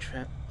there any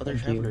other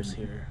travelers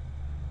here?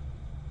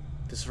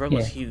 This realm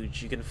is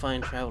huge. You can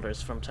find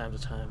travelers from time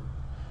to time.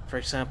 For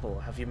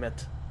example, have you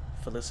met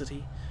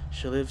Felicity?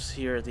 She lives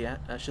here.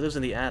 She lives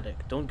in the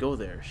attic. Don't go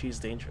there. She's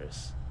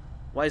dangerous.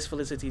 Why is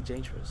Felicity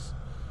dangerous?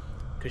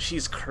 Because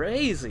she's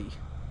crazy.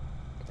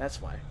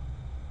 That's why.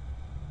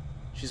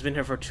 She's been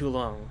here for too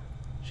long.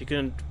 She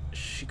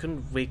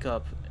couldn't wake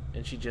up,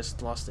 and she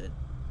just lost it.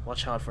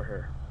 Watch out for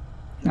her.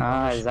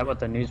 Is that what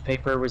the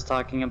newspaper was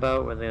talking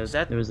about? Where there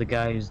was the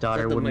guy whose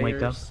daughter wouldn't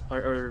wake up?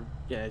 Or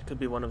yeah, it could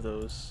be one of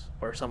those,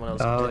 or someone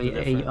else. Oh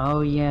yeah,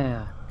 oh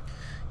yeah.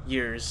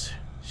 Years.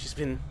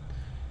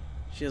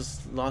 She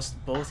has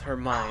lost both her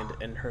mind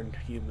and her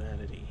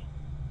humanity.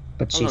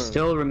 But she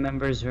still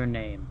remembers her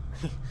name.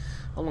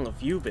 How long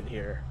have you been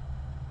here?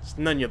 It's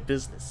none your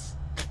business.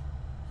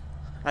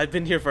 I've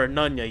been here for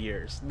none your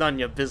years. None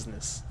your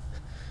business.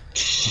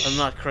 I'm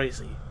not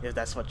crazy, if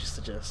that's what you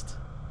suggest.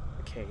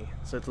 Okay,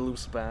 so it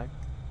loops back.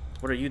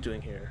 What are you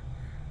doing here?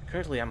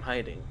 Currently I'm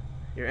hiding.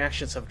 Your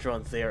actions have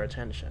drawn their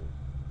attention.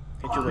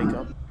 Can't you wake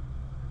up?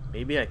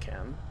 Maybe I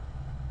can.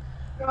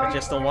 I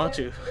just don't want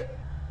to.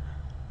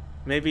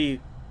 Maybe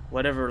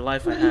whatever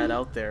life I had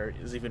out there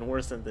is even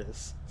worse than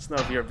this. It's none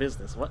of your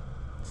business. What?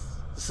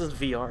 This isn't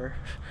VR.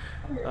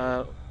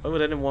 Why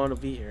would anyone want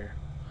to be here?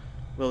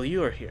 Well,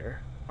 you are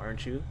here,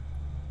 aren't you?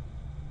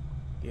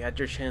 You had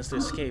your chance to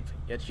escape,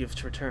 yet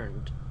you've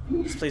returned.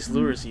 This place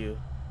lures you.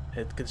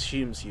 It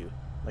consumes you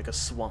like a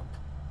swamp.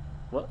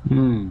 What?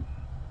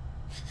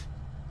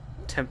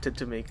 Tempted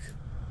to make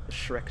a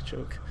Shrek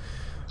joke.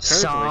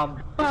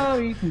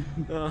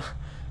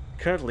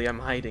 Currently I'm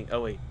hiding.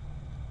 Oh wait,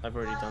 I've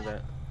already done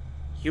that.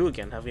 You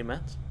again, have we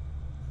met?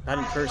 Not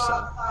in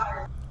person.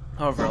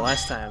 However,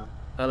 last time,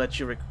 I left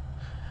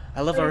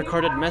a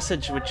recorded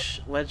message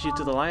which led you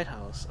to the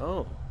lighthouse.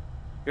 Oh.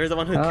 You're the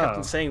one who kept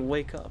on saying,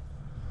 wake up.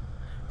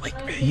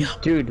 Wake me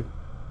up. Dude.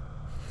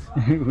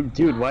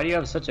 Dude, why do you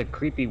have such a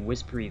creepy,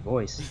 whispery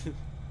voice?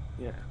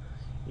 Yeah.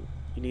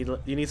 You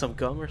need some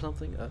gum or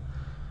something?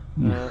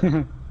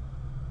 Some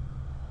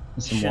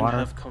shouldn't water.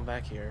 have come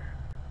back here.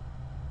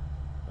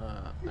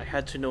 I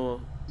had to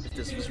know if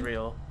this was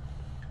real.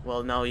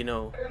 Well, now you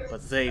know,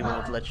 but they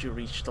won't let you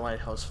reach the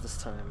lighthouse this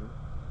time.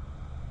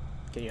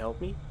 Can you help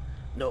me?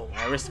 No,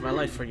 I risked my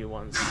life for you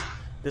once.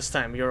 This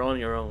time, you're on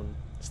your own.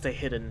 Stay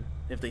hidden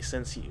if they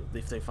sense you,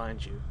 if they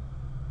find you.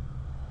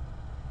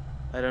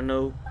 I don't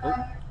know... Oh.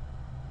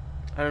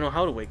 I don't know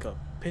how to wake up.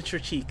 Pinch your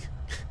cheek.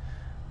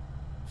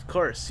 Of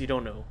course, you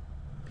don't know.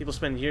 People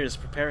spend years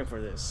preparing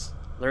for this.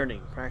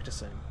 Learning,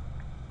 practicing.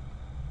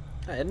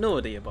 I had no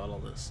idea about all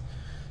this.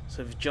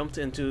 So if you jumped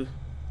into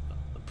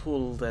a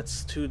pool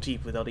that's too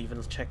deep without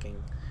even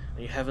checking,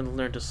 and you haven't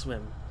learned to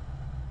swim,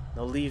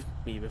 now leave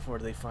me before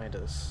they find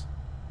us.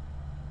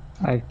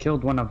 I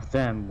killed one of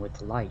them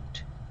with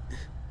light.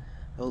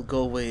 I'll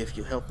go away if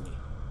you help me.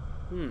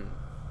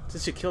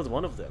 Since you killed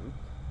one of them,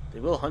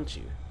 they will hunt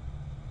you.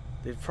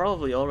 They've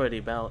probably already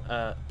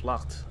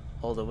blocked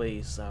all the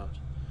ways out.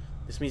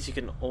 This means you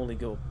can only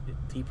go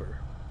deeper.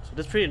 So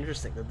that's pretty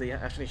interesting that they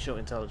actually show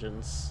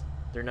intelligence.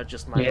 They're not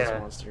just mindless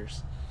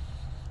monsters.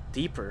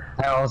 Deeper.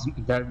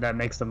 That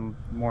makes them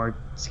more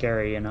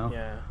scary, you know?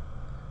 Yeah.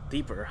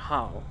 Deeper.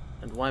 How?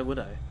 And why would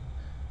I?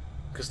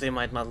 Because they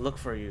might not look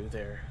for you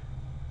there.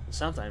 And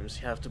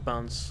sometimes you have to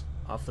bounce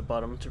off the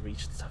bottom to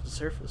reach the top of the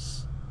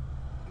surface.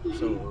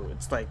 So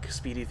it's like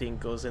speedy thing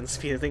goes in,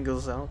 speedy thing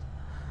goes out.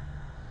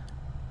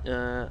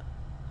 How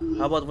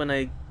about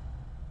when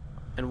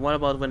what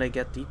about when I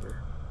get deeper?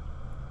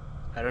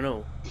 I don't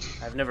know.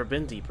 I've never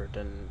been deeper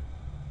than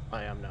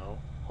I am now.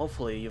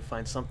 Hopefully you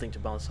find something to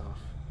bounce off.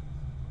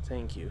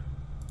 Thank you.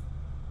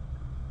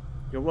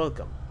 You're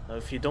welcome. Now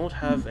if you don't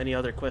have any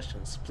other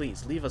questions,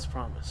 please leave as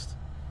promised.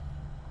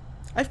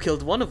 I've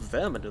killed one of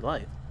them with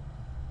light.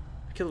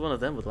 I killed one of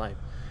them with light.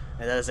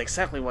 And that is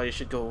exactly why you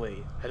should go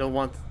away. I don't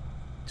want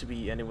to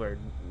be anywhere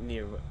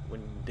near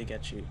when they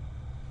get you.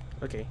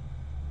 Okay.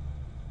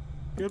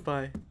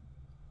 Goodbye.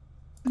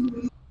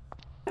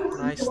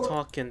 Nice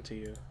talking to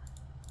you.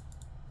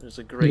 There's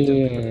a grate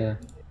over there.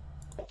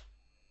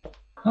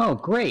 Oh,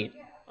 great.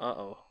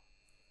 Uh-oh.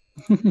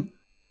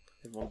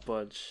 It won't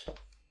budge.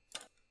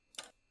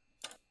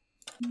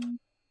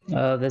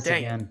 Oh, this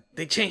Dang, again.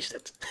 They changed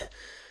it.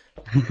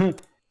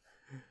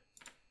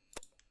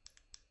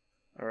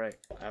 Alright,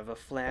 I have a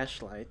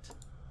flashlight.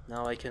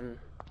 Now I can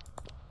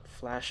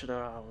flash it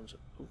around.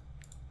 Ooh.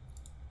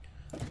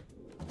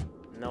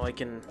 Now I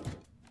can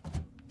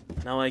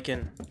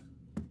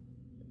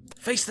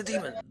face the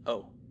demon.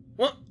 Oh.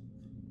 What?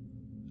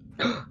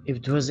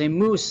 It was a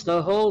moose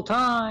the whole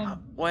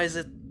time. Why is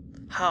it?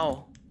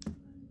 How?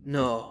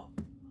 No.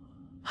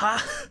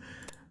 Ha!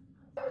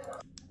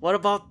 What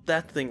about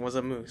that thing was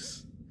a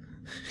moose?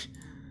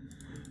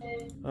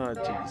 Oh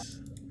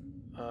jeez.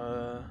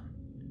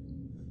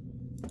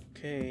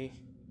 Okay.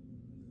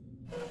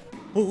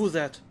 Oh, who's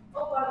that?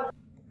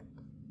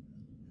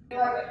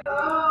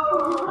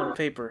 On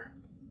paper.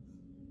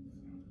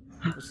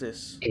 What's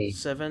this? A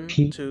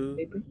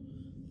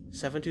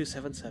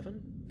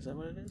 7277? Is that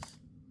what it is?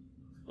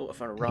 Oh, I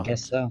found a rock. I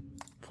guess so.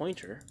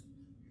 Pointer.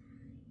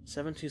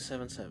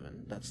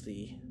 7277. That's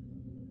the.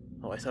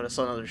 Oh, I thought I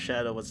saw another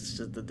shadow. Was this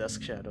just the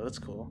desk shadow? That's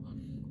cool.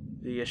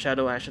 The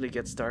shadow actually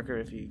gets darker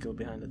if you go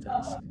behind the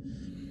desk.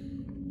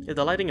 Yeah,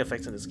 the lighting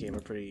effects in this game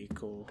are pretty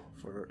cool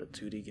for a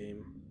 2D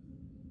game.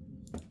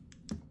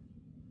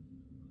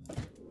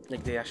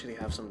 Like, they actually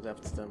have some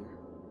depth to them.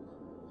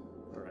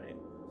 Alright.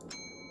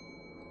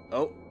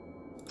 Oh!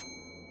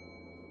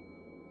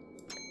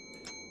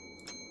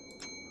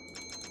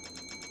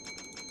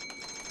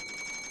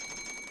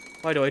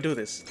 Why do I do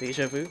this?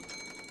 Deja vu?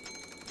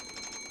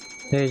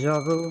 Deja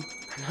vu?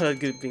 I'm not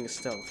good at being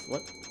stealth.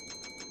 What?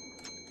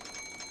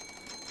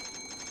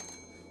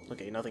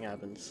 Okay, nothing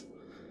happens.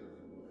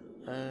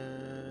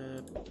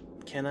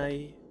 Can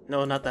I...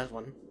 No, not that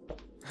one.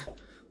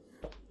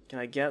 Can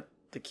I get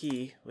the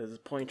key with the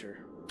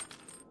pointer?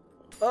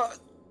 Oh!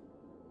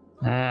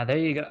 Ah, there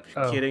you go.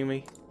 Are you kidding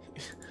me?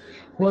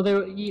 Well,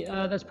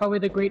 that's probably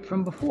the grate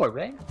from before,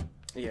 right?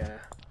 Yeah.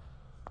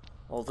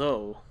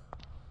 Although...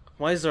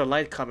 Why is there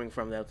light coming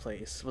from that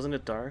place? Wasn't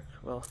it dark?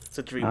 Well, it's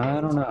a dream world.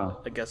 I don't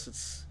know. I guess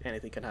it's...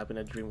 anything can happen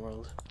in a dream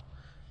world.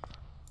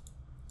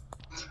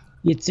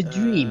 It's a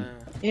dream.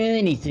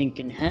 Anything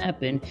can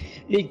happen.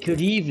 It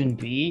could even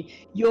be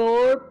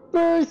your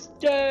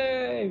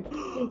birthday!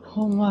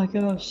 Oh my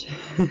gosh.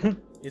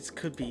 It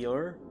could be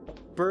your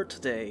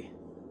birthday.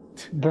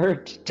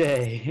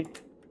 Birthday.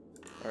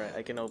 Alright,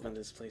 I can open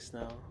this place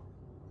now.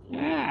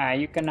 Ah,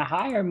 you can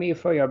hire me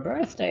for your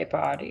birthday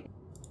party.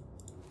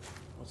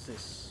 What's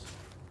this?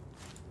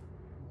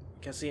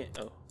 Can't see it.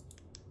 Oh.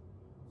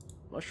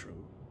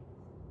 Mushroom.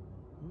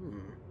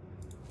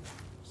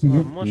 It's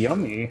not a mushroom.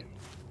 Yummy.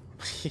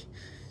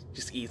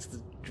 Just eats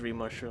the dream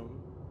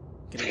mushroom.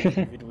 Get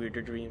a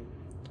weirder dream.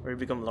 Or you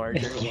become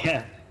larger.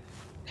 Yeah.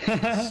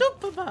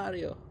 Super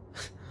Mario!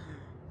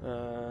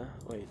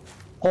 Wait.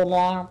 Hold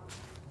on.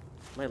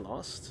 Am I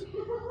lost?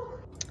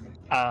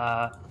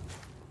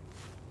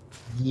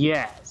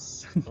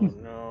 Yes. Oh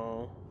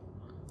no.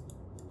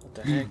 What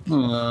the heck?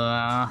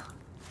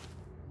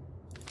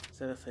 Is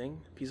that a thing?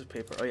 Piece of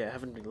paper. Oh yeah, I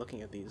haven't been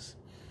looking at these.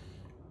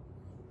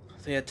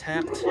 They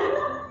attacked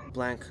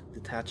blank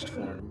detached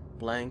form.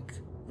 Blank,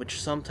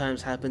 which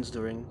sometimes happens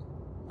during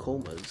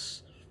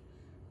comas.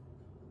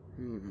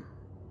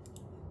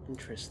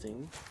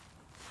 Interesting.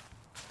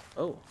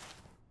 Oh.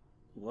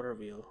 Water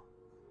wheel.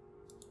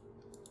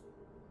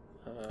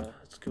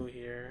 Let's go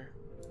here.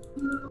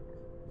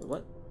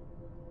 What?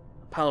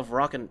 A pile of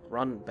rotten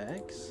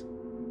bags?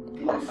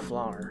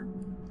 Flour.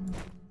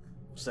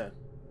 What's that?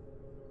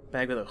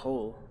 Bag with a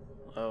hole.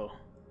 Oh.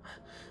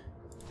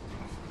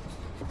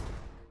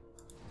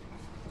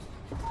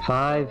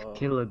 5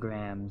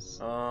 kilograms.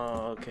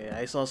 Oh, okay.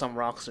 I saw some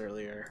rocks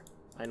earlier.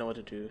 I know what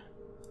to do.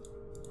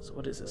 So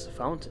what is this? A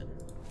fountain?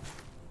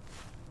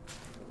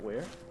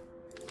 Where?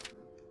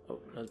 Oh,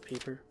 another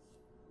paper.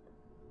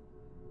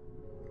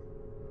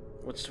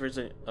 What's the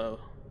reason? Oh.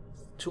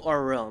 To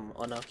our realm,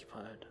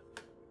 unoccupied.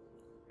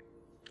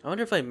 I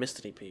wonder if I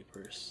missed any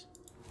papers.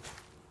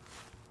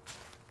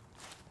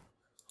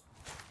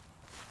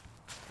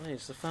 Wait,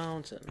 it's the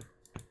fountain.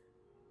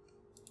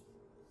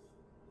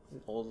 An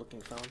old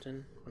looking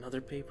fountain.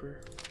 Another paper.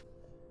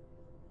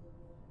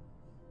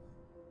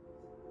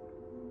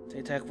 They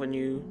attack when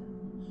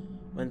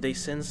they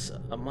sense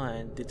a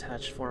mind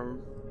detached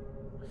from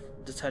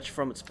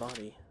its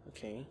body.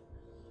 Okay.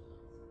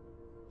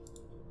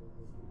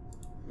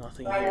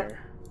 Nothing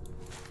here.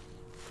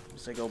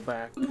 As I go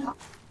back. We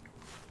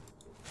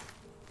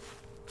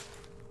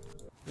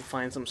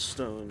find some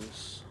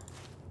stones.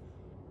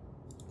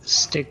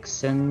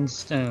 Sticks and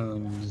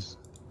stones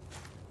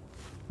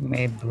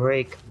may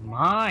break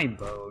my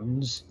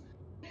bones.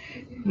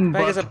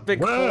 Bag is a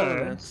big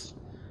hole.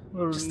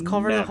 Just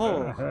cover the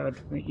hole.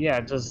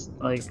 Yeah, just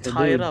like just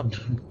tie it up.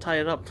 Tie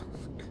it up.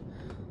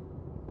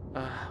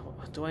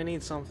 Do I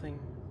need something?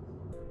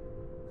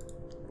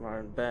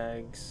 Iron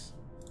bags.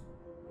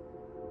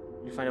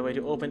 You find a way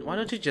to open. Why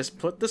don't you just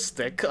put the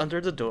stick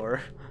under the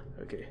door?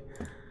 Okay.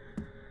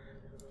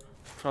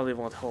 Probably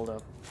won't hold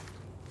up.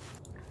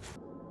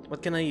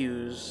 What can I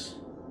use?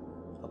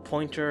 A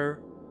pointer,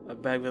 a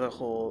bag with a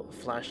hole, a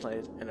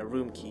flashlight, and a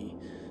room key.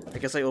 I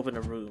guess I open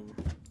a room.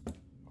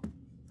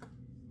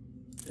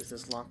 Is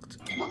this locked?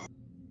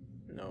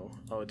 No.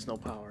 Oh, it's no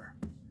power.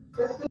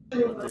 What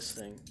about this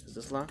thing? Is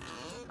this locked?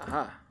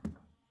 Aha!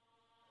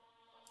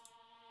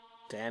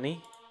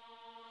 Danny?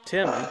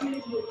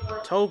 Timmy?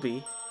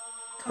 Toby?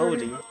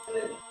 Cody?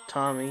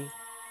 Tommy?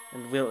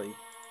 And Willie.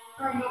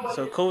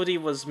 So Cody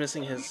was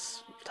missing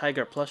his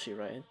tiger plushie,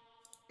 right?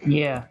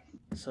 Yeah.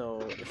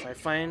 So if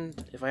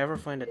I ever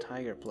find a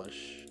tiger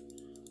plush,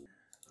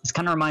 This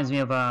kind of reminds me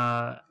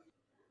of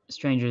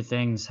Stranger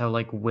Things, how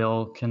like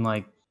Will can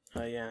like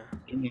Oh yeah.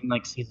 in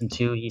like season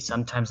 2, he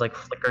sometimes like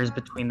flickers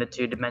between the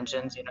two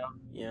dimensions, you know?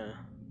 Yeah.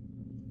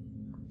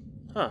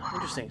 Huh,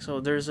 interesting. So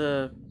there's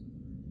a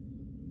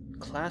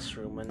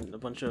classroom and a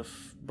bunch of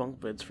bunk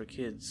beds for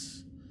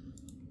kids.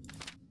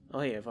 Oh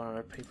yeah, I found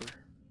another paper.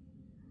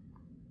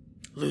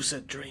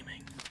 Lucid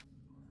dreaming.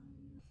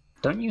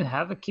 Don't you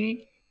have a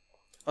key?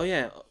 Oh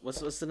yeah,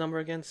 what's the number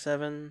again?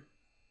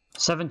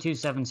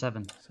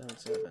 7277.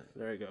 7.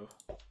 There we go.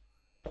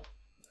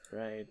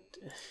 Right.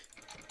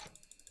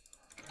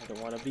 I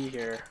don't want to be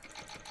here.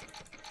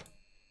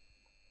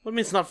 What do you mean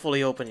it's not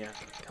fully open yet?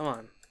 Come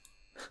on.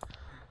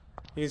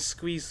 You can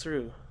squeeze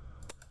through.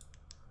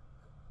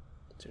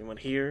 Is anyone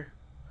here?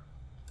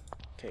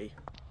 Okay.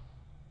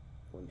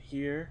 One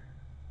here.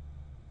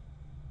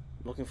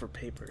 I'm looking for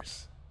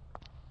papers.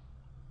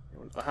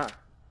 Aha!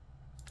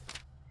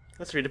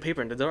 Let's read the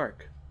paper in the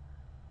dark.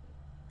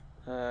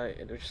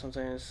 There's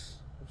sometimes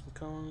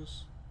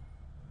comes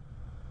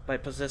by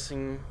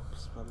possessing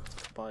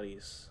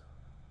bodies.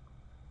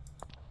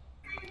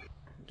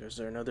 Is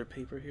there another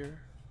paper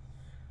here?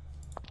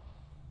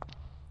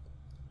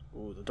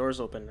 Ooh, the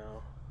door's open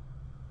now.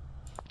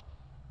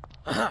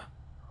 Aha!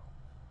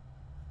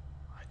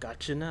 I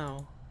got you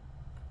now.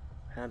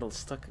 Handle's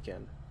stuck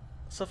again.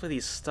 What's up with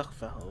these stuck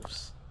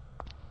valves?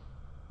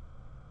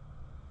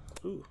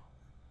 Ooh,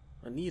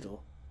 a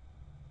needle.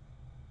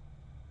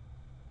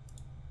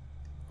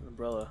 An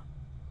umbrella.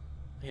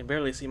 I can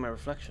barely see my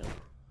reflection.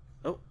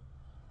 Oh,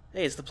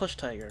 hey, it's the plush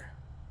tiger.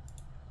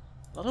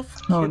 A lot of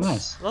kids,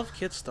 Nice. a lot of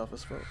kids stuff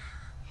as well.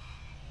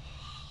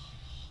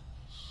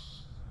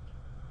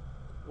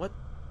 What?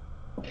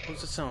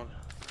 What's the sound?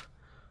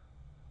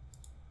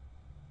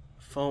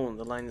 Phone.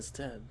 The line is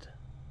dead.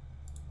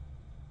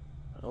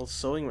 An old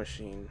sewing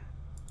machine.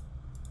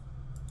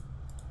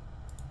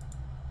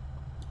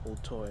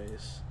 Old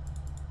toys.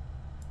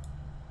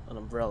 An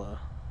umbrella.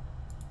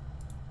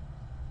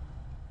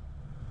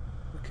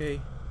 Okay.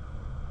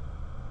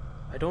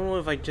 I don't know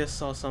if I just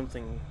saw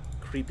something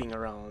creeping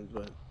around,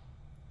 but...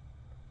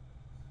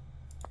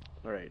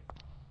 Alright.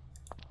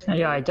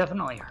 Yeah, I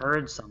definitely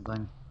heard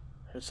something.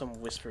 Heard some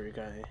whispery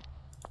guy.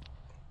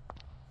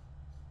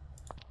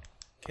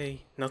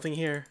 Okay, nothing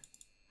here.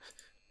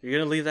 You're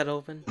gonna leave that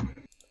open?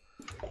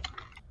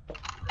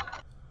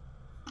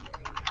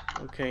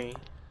 Okay.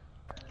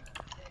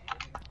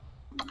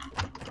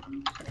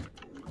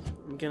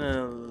 I'm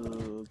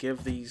gonna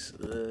give these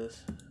the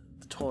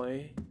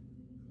toy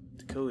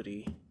to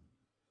Cody.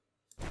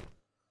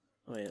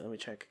 Oh wait, let me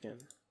check again.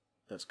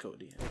 That's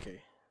Cody.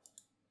 Okay.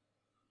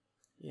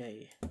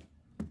 Yay.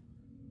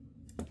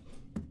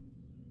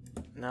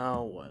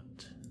 Now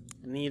what?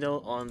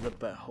 Needle on the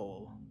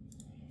butthole.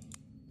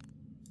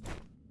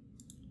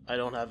 I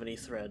don't have any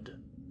thread.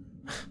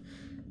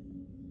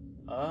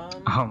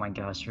 Oh my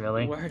gosh,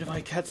 really? Where do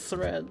I get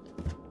thread?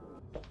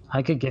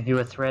 I could give you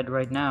a thread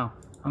right now.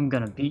 I'm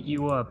gonna beat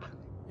you up.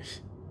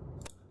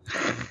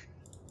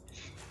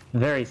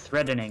 Very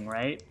threatening,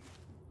 right?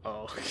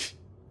 Oh.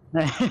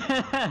 This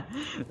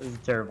is a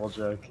terrible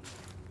joke.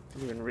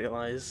 Didn't even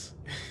realize.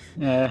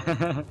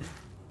 Yeah.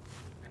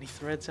 Any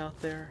threads out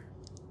there?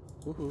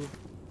 Woohoo.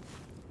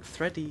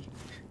 Thready.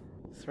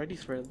 Thready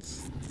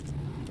threads.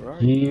 Where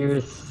are you?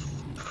 Here's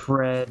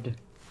Fred.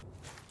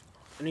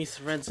 Any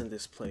threads in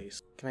this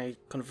place? Can I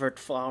convert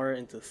flour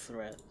into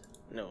thread?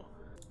 No.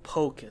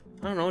 Poke it.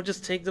 I don't know,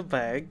 just take the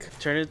bag,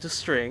 turn it to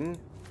string,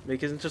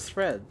 make it into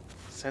thread.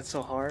 Is that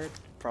so hard?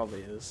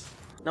 Probably is.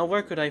 Now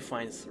where could I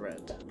find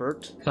thread?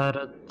 Bert? At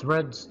a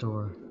thread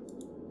store.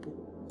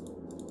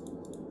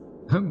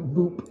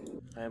 Boop.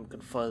 I am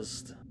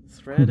confused.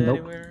 Thread Nope.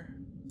 anywhere?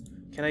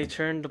 Can I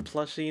turn the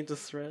plushie into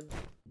thread?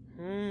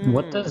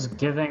 What does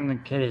giving the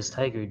kid his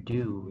tiger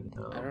do,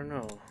 though? I don't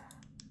know.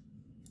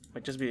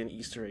 Might just be an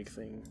Easter egg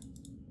thing.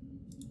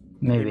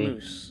 Maybe. Hey,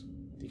 Moose,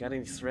 you got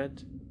any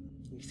thread?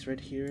 Any thread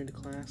here in the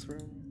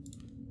classroom?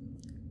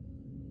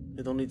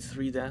 With only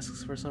 3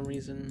 desks for some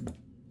reason?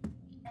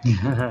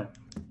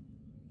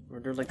 Were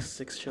there like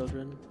 6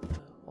 children?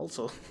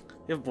 Also,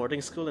 you have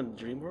boarding school in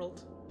Dream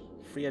World?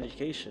 Free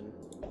education.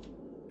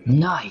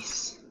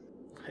 Nice.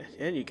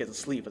 And you get to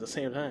sleep at the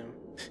same time.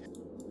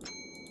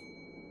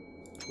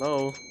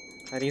 Hello?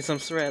 I need some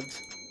threads.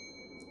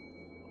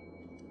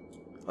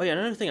 Oh yeah,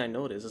 another thing I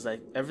noticed is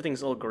like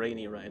everything's all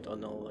grainy, right? Or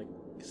no, like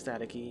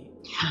staticky.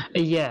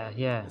 Yeah,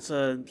 yeah. It's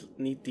a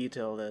neat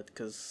detail that,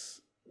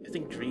 because I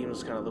think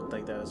Dreams kind of looked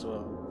like that as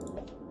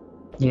well.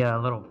 Yeah, a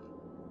little.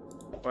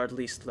 Or at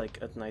least like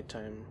at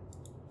nighttime.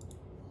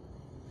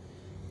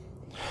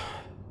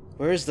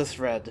 Where is the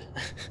thread?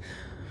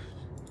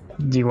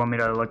 Do you want me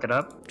to look it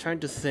up? I'm trying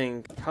to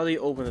think. How do you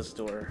open this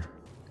door?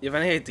 You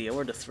have any idea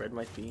where the thread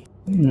might be?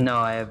 No,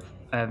 I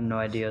have no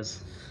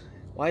ideas.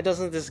 Why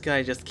doesn't this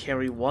guy just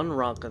carry one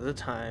rock at a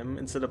time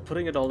instead of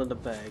putting it all in the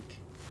bag?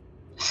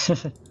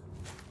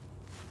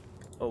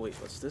 Oh wait,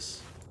 what's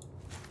this?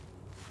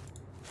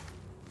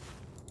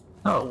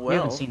 Oh, we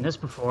haven't well. seen this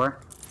before.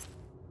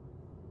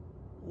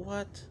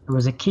 What? There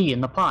was a key in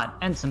the pot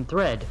and some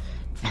thread.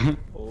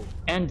 Oh.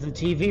 And the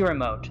TV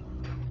remote.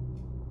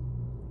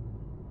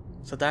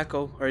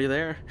 Sadako, are you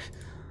there?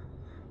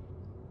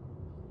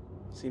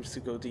 Seems to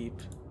go deep.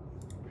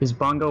 Is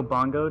Bongo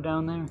Bongo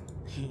down there?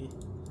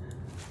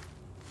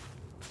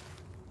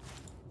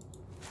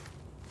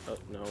 Oh,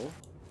 no.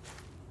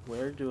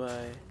 Where do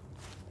I...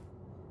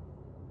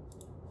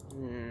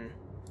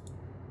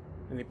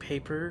 Any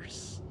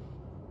papers?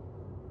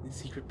 Any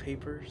secret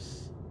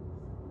papers?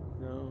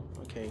 No?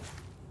 Okay.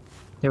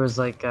 There was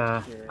like,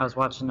 I was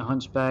watching The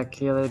Hunchback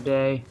the other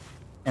day,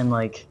 and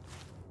like,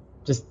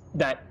 just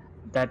that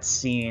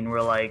scene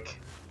where like,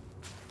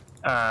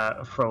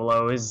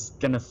 Frollo is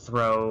gonna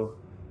throw,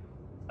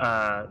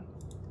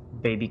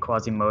 baby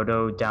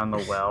Quasimodo down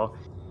the well.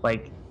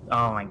 Like,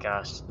 oh my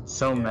gosh, it's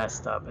so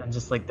messed up, and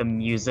just like the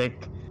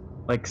music,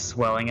 like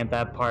swelling at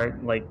that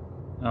part, like,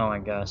 oh my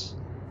gosh.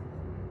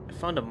 I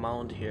found a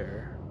mound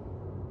here.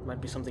 Might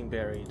be something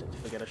buried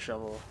if I get a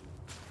shovel.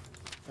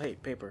 Hey,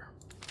 paper.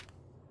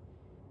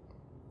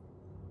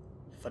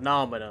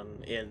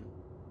 Phenomenon in.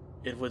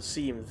 It would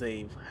seem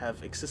they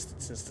have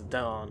existed since the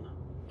dawn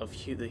of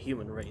the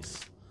human race.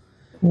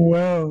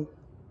 Wow.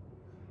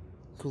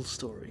 Cool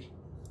story.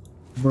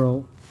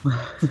 Bro.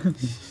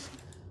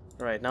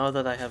 Alright, now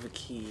that I have a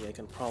key, I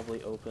can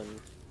probably open...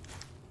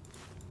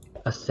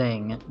 A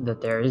thing that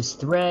there is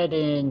thread I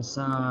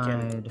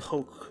inside. can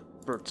poke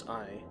Bert's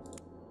eye.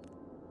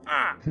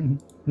 Ah!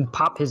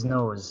 Pop his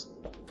nose.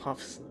 Pop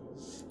his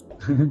nose.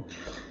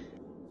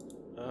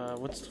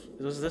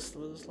 Was this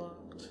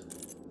locked?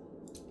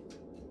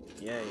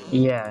 Yay.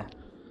 Yeah.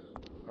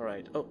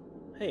 Alright. Oh,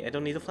 hey, I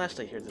don't need a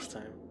flashlight here this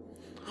time.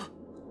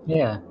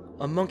 Yeah.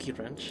 A monkey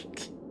wrench.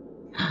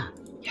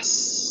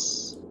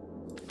 Yes.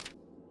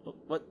 Oh,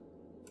 what?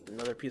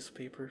 Another piece of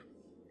paper.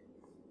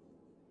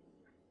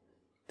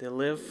 They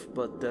live,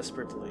 but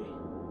desperately.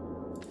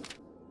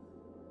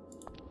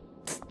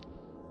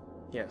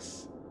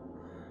 Yes.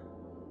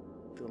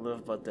 They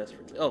live, but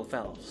desperately. Oh,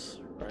 valves,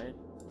 right?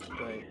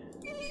 Right.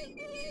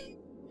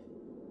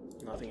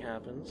 Nothing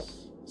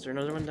happens. Is there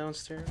another one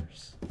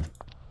downstairs?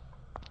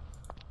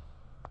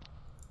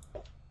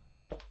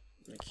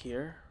 Like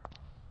here?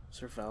 Is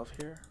there a valve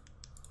here?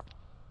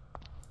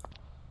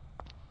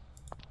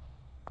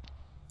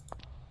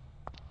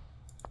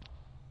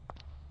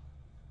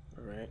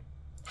 Alright.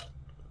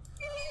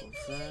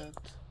 Close that.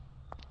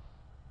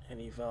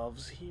 Any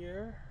valves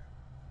here?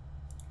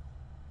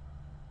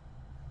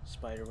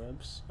 Spider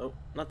webs. Oh,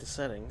 not the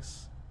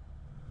settings.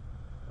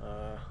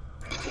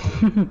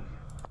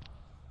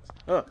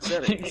 Oh,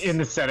 settings. In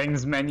the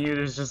settings menu,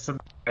 there's just some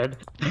thread.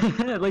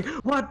 Like,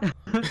 what?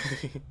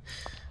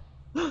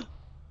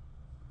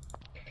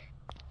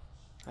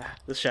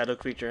 The shadow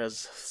creature has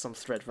some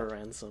thread for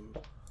ransom.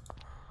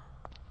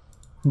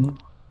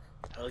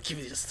 I'll give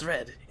you this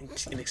thread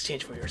in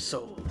exchange for your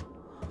soul.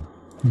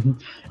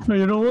 No,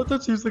 you know what?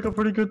 That seems like a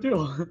pretty good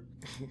deal.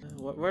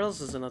 Where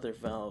else is another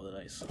valve that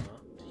I saw?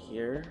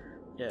 Here?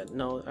 Yeah,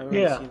 no, I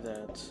already seen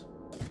that.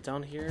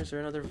 Down here, is there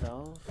another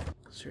valve?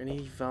 Is there any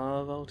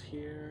valve out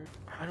here?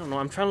 I don't know,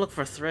 I'm trying to look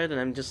for thread and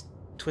I'm just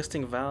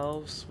twisting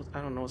valves.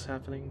 I don't know what's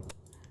happening.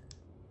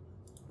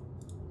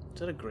 Is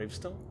that a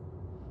gravestone?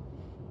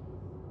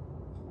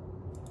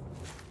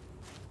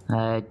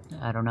 I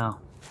don't know.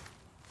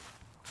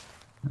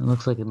 It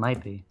looks like it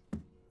might be.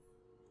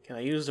 Can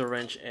I use the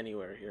wrench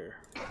anywhere here?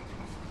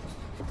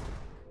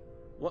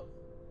 What?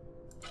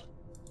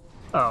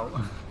 Oh.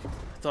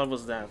 I thought it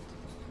was that.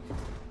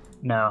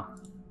 No.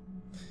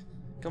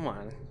 Come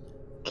on.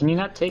 Can you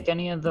not take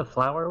any of the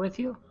flour with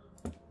you?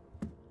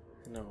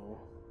 No.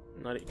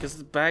 Not because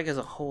the bag has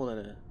a hole in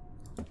it.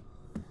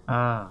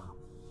 Oh.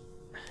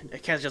 I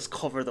can't just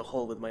cover the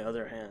hole with my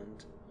other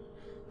hand.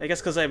 I guess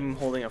because I'm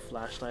holding a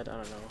flashlight, I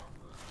don't know.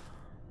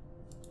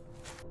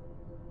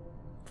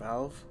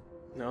 Valve?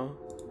 No.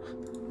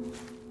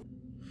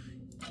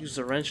 Use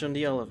the wrench on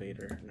the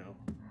elevator. No.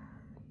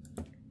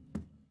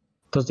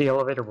 Does the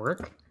elevator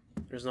work?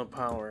 There's no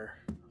power.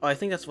 Oh, I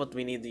think that's what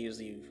we need to use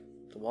the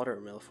water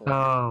mill for.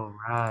 Oh,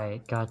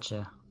 right.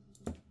 Gotcha.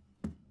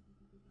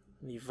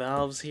 Any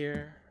valves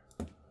here?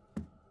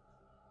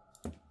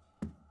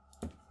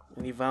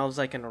 Any valves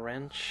I can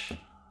wrench?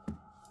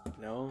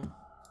 No.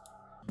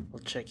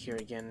 We'll check here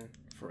again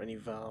for any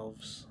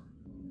valves.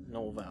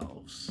 No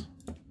valves.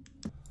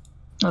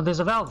 Oh, there's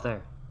a valve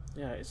there.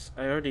 Yeah,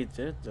 I already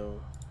did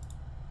though.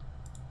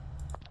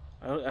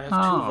 I have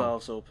two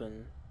valves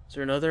open. Is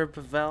there another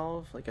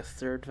valve? Like a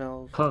third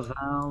valve? A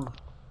valve.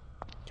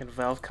 Can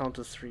valve count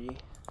to 3?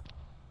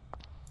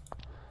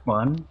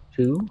 1,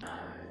 2.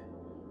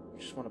 I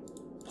just want to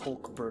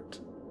poke Bert.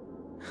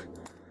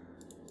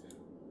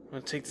 I'm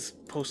gonna take this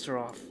poster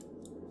off.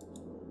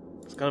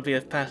 There's gotta be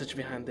a passage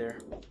behind there.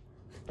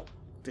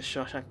 The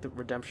Shawshank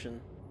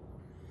Redemption.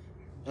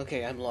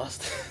 Okay, I'm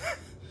lost.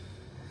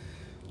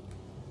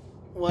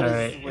 What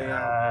is the way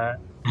out?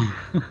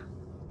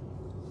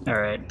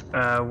 Alright,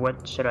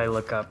 what should I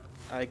look up?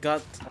 I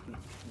got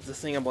the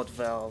thing about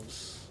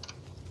valves.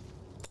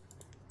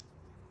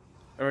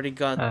 I already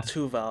got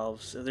 2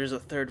 valves. There's a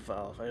third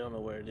valve. I don't know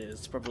where it is.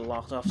 It's probably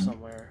locked off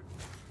somewhere.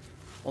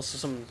 Also,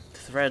 some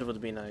thread would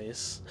be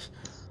nice.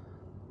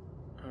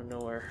 I don't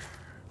know where.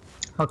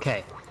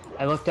 Okay,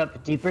 I looked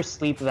up deeper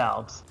sleep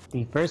valves.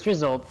 The first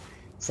result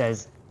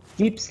says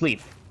deep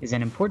sleep is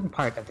an important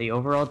part of the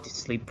overall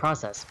sleep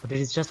process, but it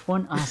is just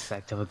one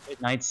aspect of a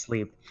good night's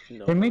sleep.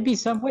 No. There may be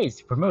some ways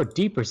to promote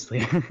deeper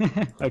sleep.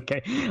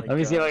 Okay, Oh let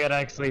me see if I gosh. can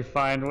actually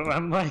find what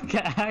I'm like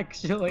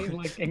actually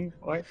looking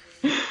for.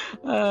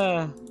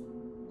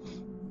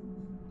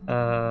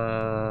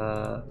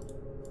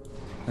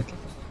 Okay.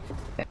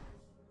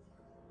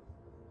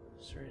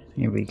 Is there anything?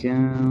 Here we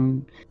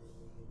go.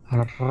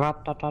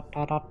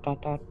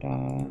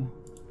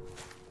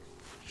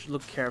 Should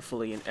look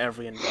carefully in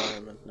every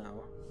environment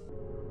now.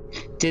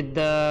 Did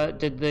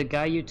the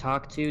guy you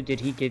talked to, did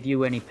he give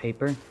you any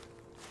paper?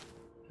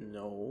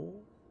 No.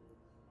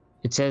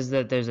 It says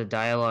that there's a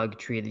dialogue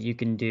tree that you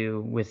can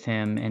do with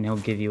him and he'll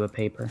give you a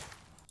paper.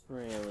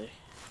 Really?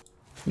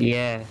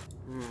 Yeah.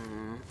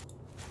 Hmm.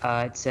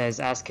 It says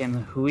ask him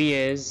who he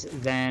is,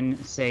 then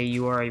say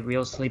you are a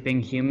real sleeping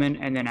human,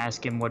 and then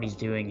ask him what he's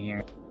doing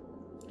here.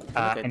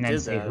 And then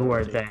say who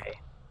are they?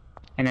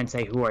 And then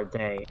say who are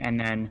they? And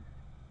then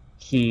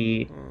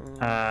he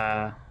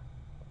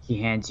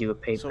hands you a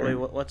paper. So wait,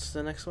 what's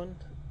the next one?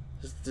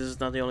 This is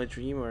not the only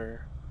dream,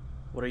 or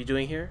what are you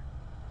doing here?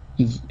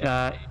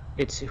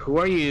 It's who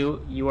are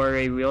you? You are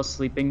a real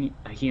sleeping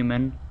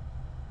human.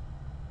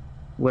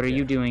 What are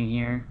you doing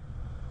here?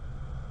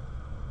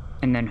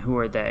 And then who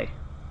are they?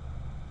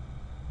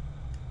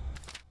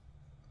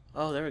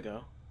 Oh, there we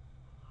go.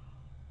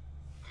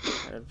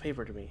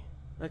 Paper to me.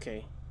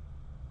 Okay.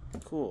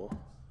 Cool.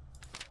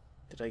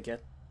 Did I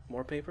get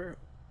more paper?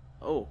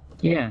 Oh.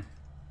 Yeah.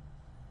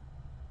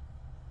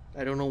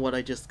 I don't know what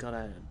I just got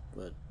added,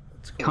 but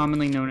it's cool.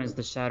 Commonly known as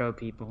the Shadow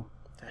People.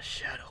 The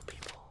Shadow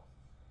People.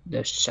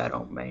 The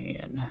Shadow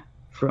Man.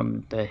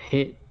 From the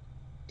hit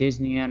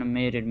Disney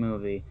animated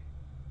movie,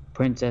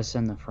 Princess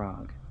and the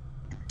Frog.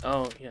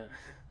 Oh, yeah.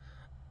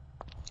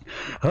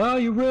 Are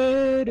you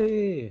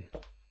ready?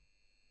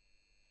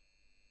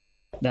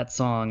 That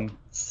song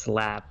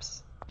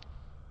slaps.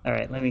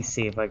 Alright, let me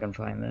see if I can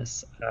find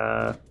this.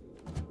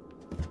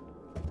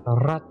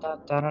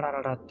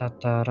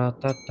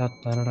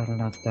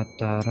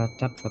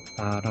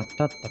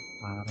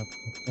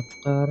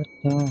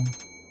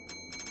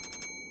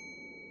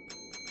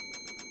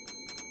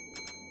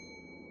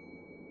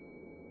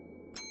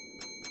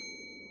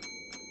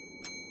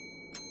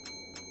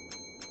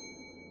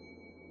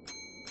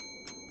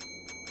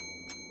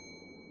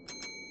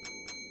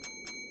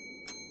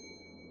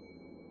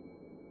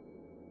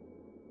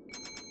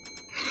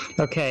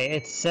 Okay,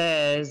 it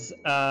says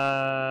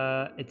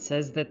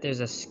that there's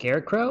a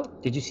scarecrow.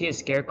 Did you see a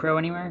scarecrow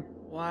anywhere?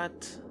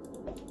 What?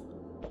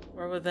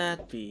 Where would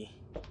that be?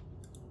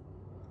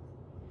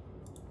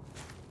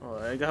 Oh,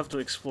 I have to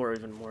explore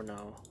even more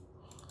now.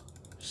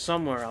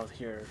 Somewhere out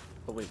here.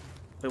 Oh wait,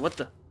 what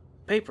the?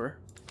 Paper?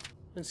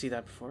 Didn't see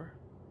that before.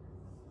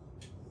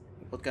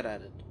 What got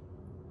added?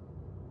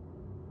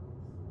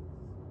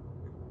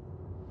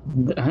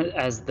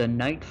 As the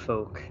night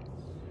folk.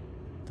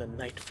 The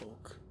night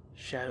folk.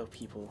 Shadow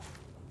people.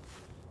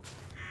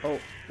 Oh,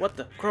 what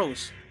the?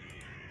 Crows!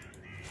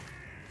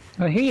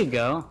 Oh, here you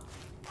go.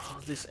 Oh,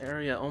 this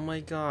area. Oh my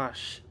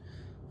gosh.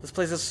 This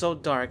place is so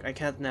dark, I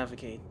can't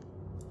navigate.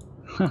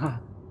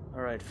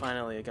 Alright,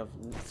 finally I got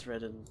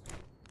threaded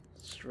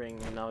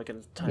string, and now I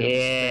can tie this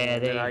thing,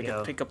 and then I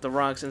can pick up the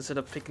rocks instead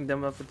of picking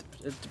them up with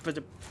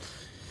the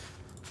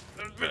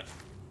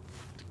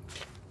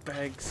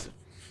bags.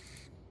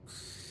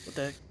 What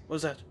the heck? What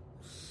was that?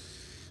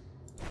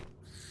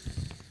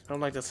 I don't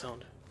like that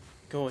sound.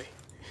 Go away.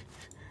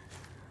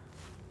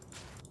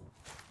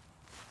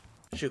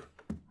 Shoo.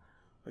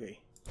 Okay.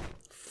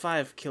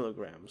 5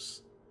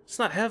 kilograms. It's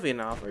not heavy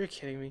enough. Are you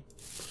kidding me?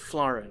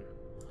 Florin.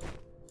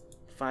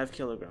 5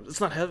 kilograms.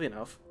 It's not heavy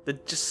enough. Then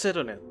just sit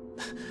on it.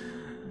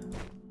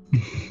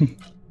 And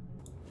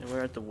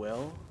we're at the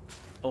well.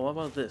 Oh, what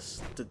about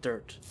this? The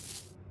dirt.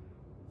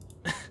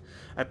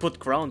 I put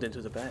ground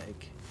into the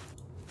bag.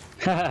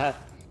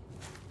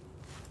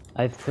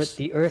 I've put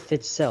the earth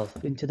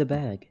itself into the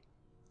bag.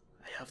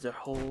 I have the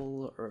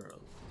whole earth.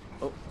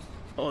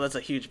 Oh, that's a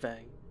huge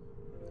bag.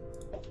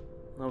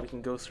 Now we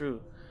can go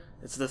through.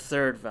 It's the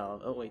third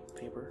valve. Oh wait,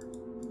 paper.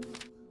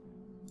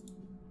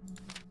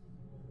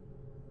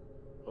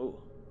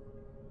 Oh.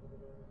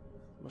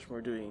 Much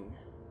more doing.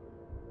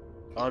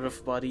 Out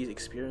of body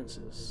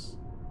experiences.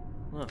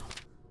 Huh.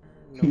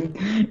 No.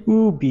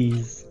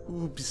 Oobies.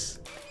 Oops.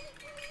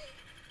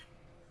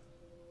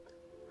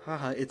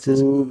 Haha, it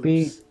says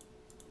Ooby. oops.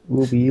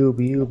 Ooby,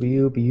 ooby, ooby,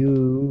 ooby,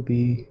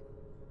 ooby.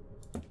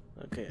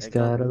 Okay, He's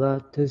got a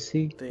lot to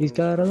see, he's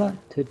got a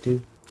lot to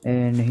do,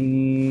 and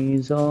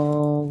he's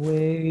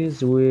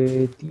always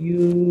with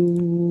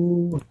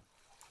you.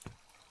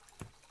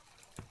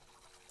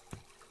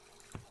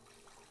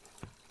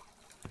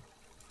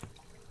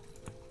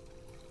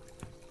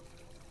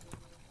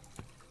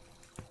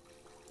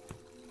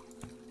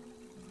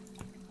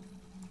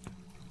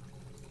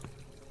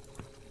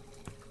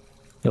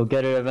 You'll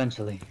get it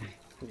eventually.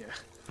 Yeah.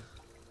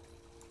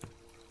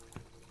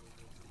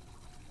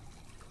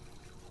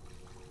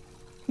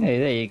 Hey,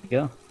 there you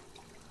go.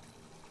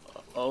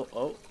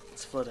 Oh,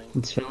 it's flooding.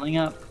 It's filling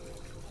up.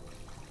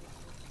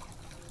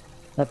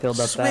 That filled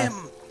up Swim!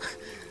 fast.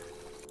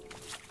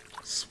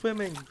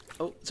 Swimming!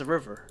 Oh, it's a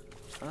river.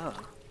 Ah.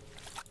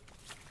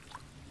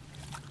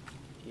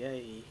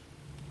 Yay.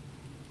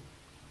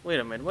 Wait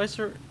a minute, why is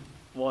there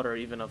water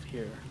even up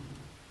here?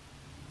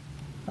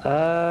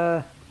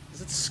 I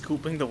Is it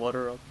scooping the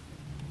water up?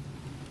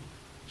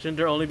 Shouldn't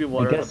there only be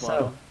water at guess the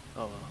bottom?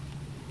 so. Oh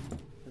well.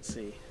 Let's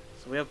see.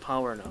 So we have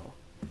power now.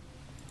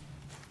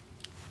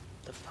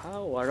 The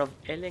power of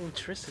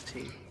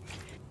electricity.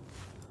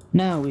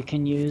 Now we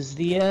can use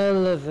the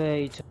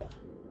elevator.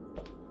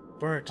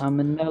 Bert. I'm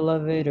an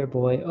elevator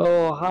boy.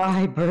 Oh,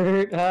 hi,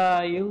 Bert.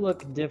 You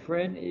look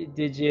different.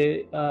 Did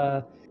you,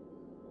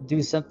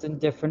 do something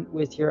different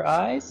with your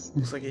eyes?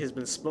 Looks like he's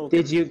been smoking.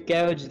 Did you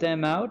gouge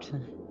them out?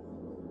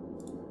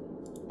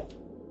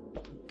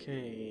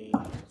 Okay.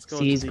 Let's go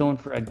See, he's going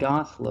for a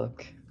goth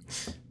look.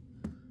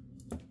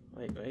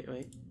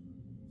 Wait.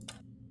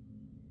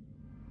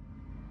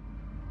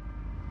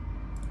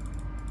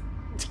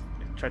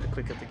 Tried to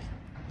click at the...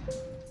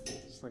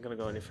 It's not gonna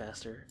go any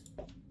faster.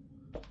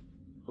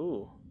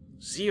 Ooh.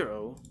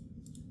 0?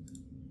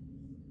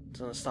 It's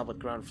gonna stop at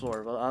ground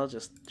floor. Well, I'll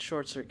just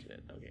short circuit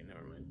it. Okay,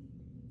 never mind.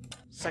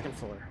 Second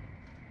floor.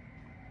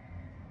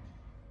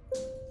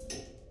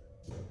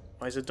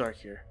 Why is it dark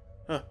here?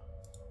 Huh.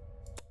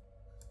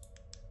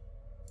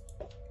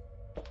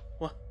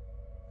 What?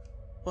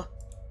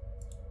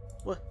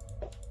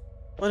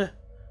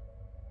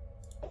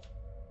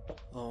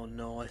 Oh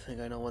no, I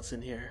think I know what's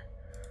in here.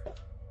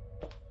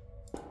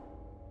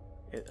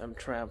 I'm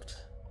trapped.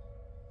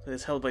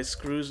 It's held by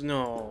screws?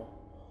 No.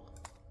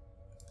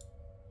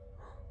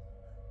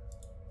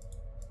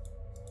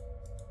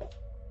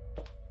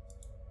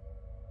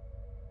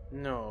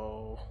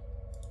 No.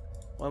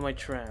 Why am I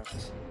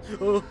trapped?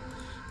 Oh,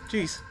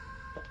 jeez.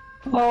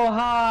 Oh,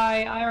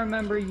 hi. I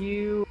remember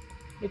you.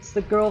 It's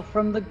the girl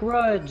from The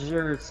Grudge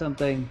or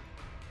something.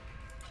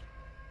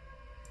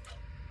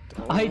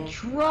 Oh. I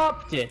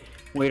dropped it.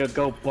 Way to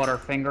go,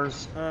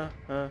 Butterfingers.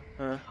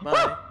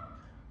 Bye.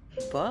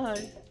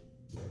 Bye.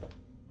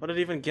 What did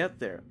it even get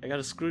there? I got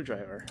a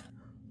screwdriver.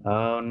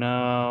 Oh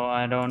no,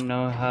 I don't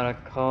know how to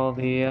call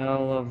the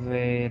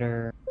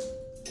elevator.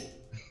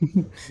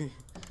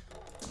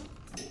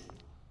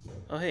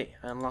 Oh hey,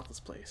 I unlocked this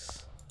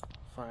place.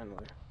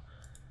 Finally.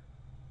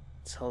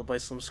 It's held by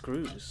some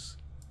screws.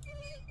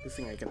 Good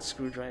thing I get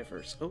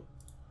screwdrivers. Oh,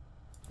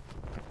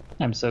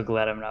 I'm so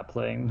glad I'm not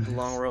playing.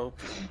 long rope.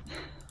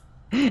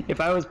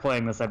 If I was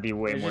playing this, I'd be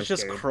way more You're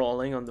just scared.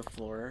 crawling on the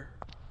floor.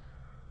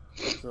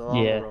 The long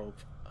Yeah. rope.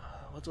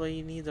 What do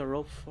I need a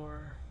rope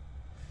for?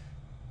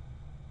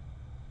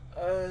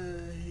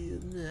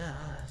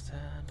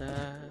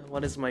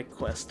 What is my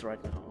quest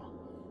right now?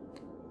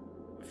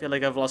 I feel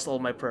like I've lost all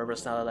my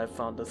purpose now that I've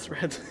found the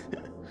thread.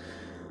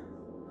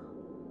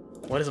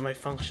 What is my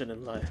function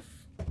in life?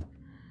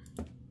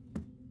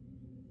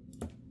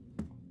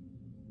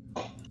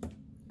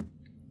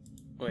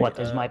 Wait, What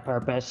is my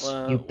purpose?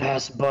 You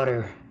pass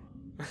butter.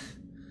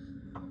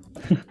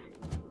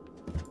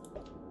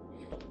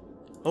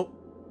 Oh,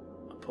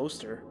 a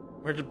poster.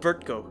 Where did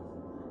Bert go?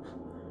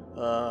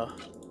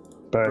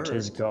 Bert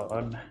is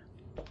gone.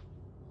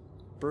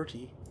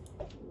 Bertie.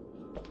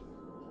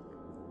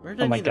 Where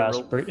did Oh I my need a gosh,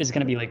 rope? Bert is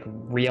gonna be like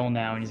real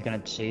now and he's gonna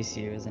chase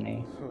you, isn't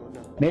he? Oh,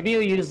 no. Maybe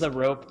he'll use the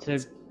rope to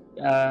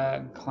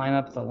climb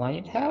up the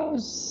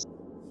lighthouse?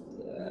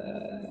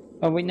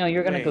 Oh wait, no,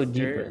 you're gonna Wait, go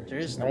deeper. There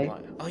is right? no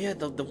light. Oh yeah,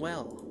 the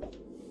well.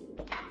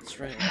 That's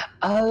right.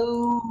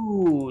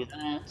 Oh,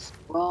 that's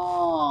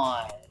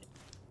right.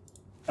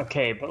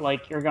 Okay, but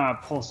like you're gonna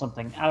pull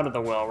something out of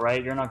the well,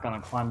 right? You're not gonna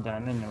climb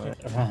down into it.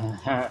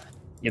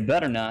 You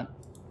better not.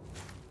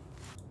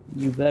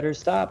 You better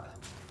stop.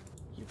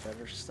 You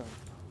better stop.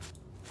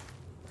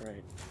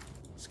 Alright,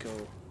 let's go.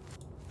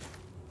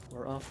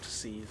 We're off to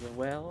see the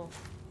well.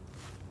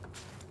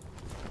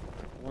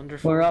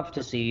 Wonderful. We're off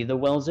to see the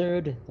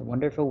Wellzard, the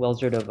wonderful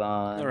Wellzard of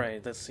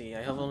Alright, let's see.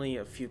 I have only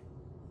a few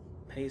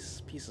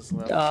pieces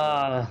left.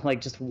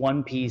 like just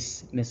one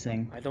piece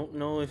missing. I don't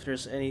know if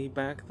there's any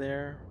back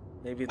there.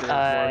 Maybe there's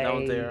more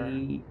down there.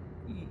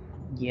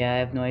 Yeah, I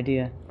have no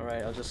idea.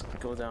 Alright, I'll just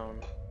go down.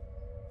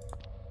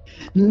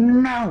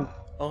 No!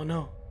 Oh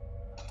no!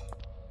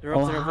 They're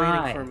up there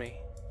waiting for me.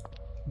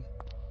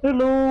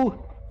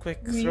 Hello! Quick,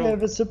 We throw.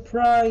 have a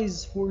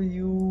surprise for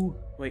you.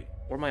 Wait,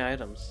 where are my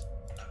items?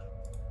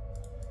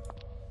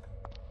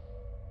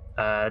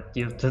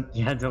 You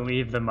had to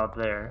leave them up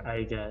there,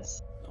 I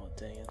guess. Oh,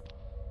 dang it.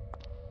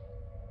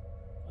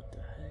 What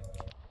the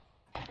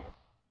heck?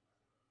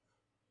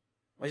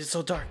 Why is it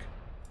so dark?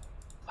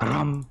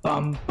 Rum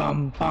bum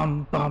bum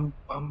bum bum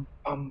bum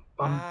bum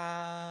bum.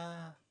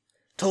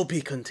 To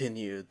be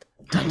continued.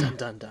 Dun dun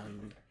dun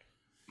dun.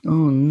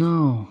 Oh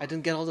no. I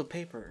didn't get all the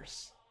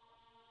papers.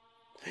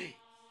 Hey.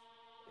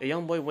 A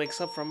young boy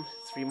wakes up from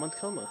 3-month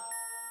coma.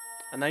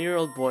 A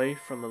 9-year-old boy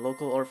from a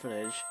local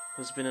orphanage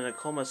who's been in a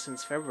coma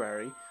since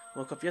February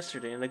woke up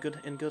yesterday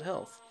in good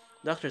health.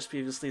 Doctors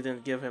previously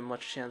didn't give him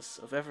much chance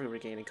of ever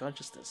regaining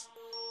consciousness.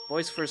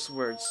 Boy's first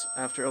words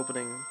after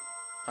opening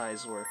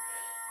eyes were,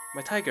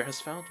 "My tiger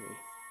has found me."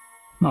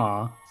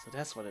 Aw. So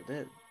that's what it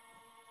did.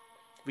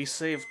 We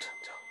saved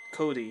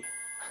Cody.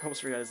 I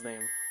almost forgot his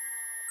name.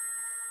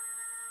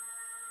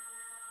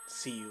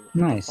 See you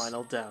at the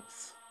final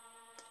depth.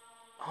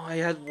 Oh, I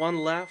had one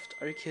left?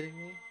 Are you kidding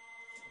me?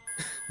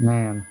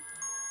 Man.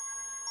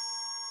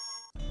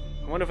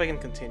 I wonder if I can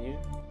continue.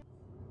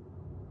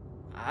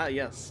 Ah,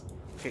 yes.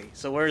 Okay,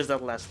 so where is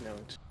that last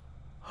note?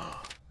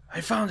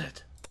 I found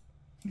it!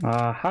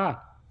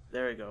 Aha!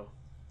 There we go.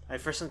 I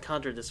first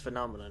encountered this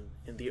phenomenon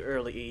in the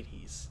early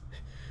 80s.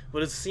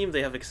 But it seemed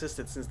they have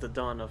existed since the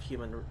dawn of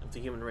the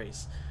human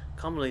race,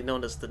 commonly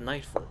known as the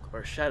Night Folk,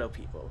 or Shadow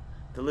People.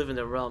 They live in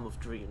the realm of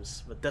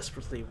dreams, but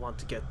desperately want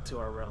to get to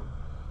our realm.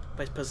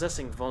 By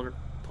possessing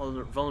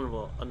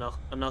vulnerable,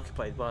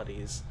 unoccupied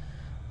bodies,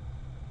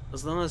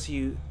 as long as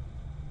you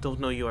don't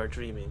know you are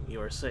dreaming,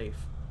 you are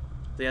safe.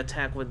 They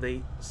attack when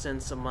they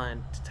sense a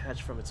mind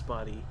detached from its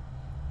body,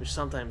 which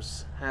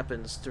sometimes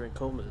happens during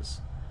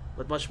comas,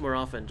 but much more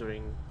often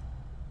during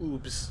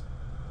oobs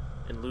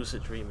and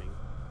lucid dreaming.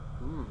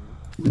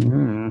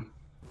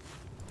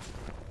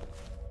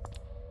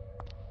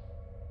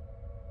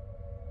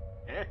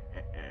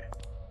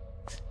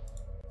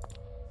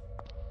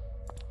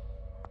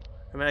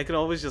 I mean, I could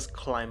always just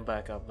climb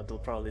back up, but they'll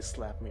probably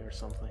slap me or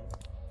something.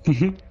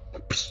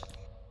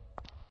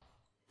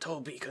 To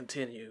be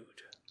continued.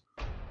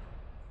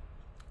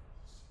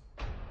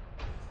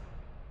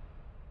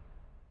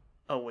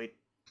 Oh, wait.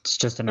 It's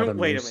just another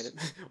wait moose. a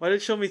minute. Why did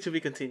it show me to be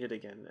continued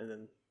again? And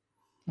then...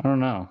 I don't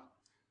know.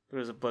 There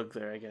was a bug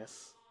there, I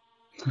guess.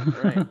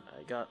 Alright,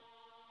 I got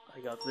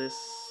this.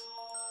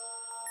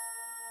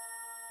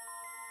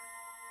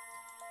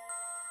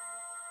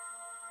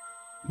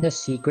 The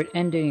secret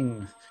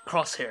ending.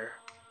 Crosshair.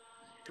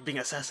 You're being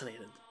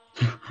assassinated.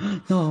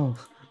 No.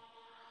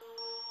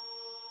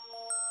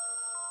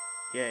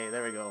 Yay,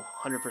 there we go.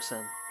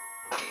 100%.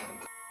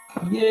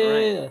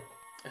 Yeah. Right.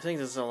 I think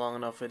this is a long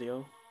enough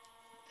video.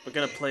 We're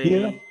gonna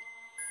play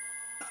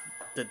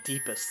the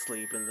deepest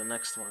sleep in the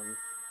next one.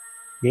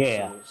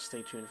 Yeah. So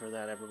stay tuned for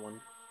that,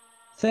 everyone.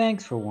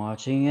 Thanks for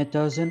watching. It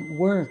doesn't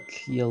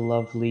work, you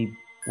lovely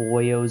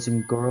boyos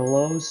and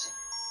girlos.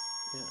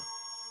 Yeah.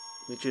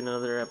 Meet you in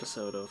another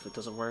episode of It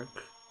Doesn't Work.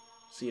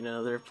 See you in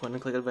another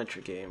point-and-click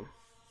adventure game.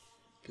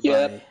 Goodbye.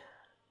 Yep.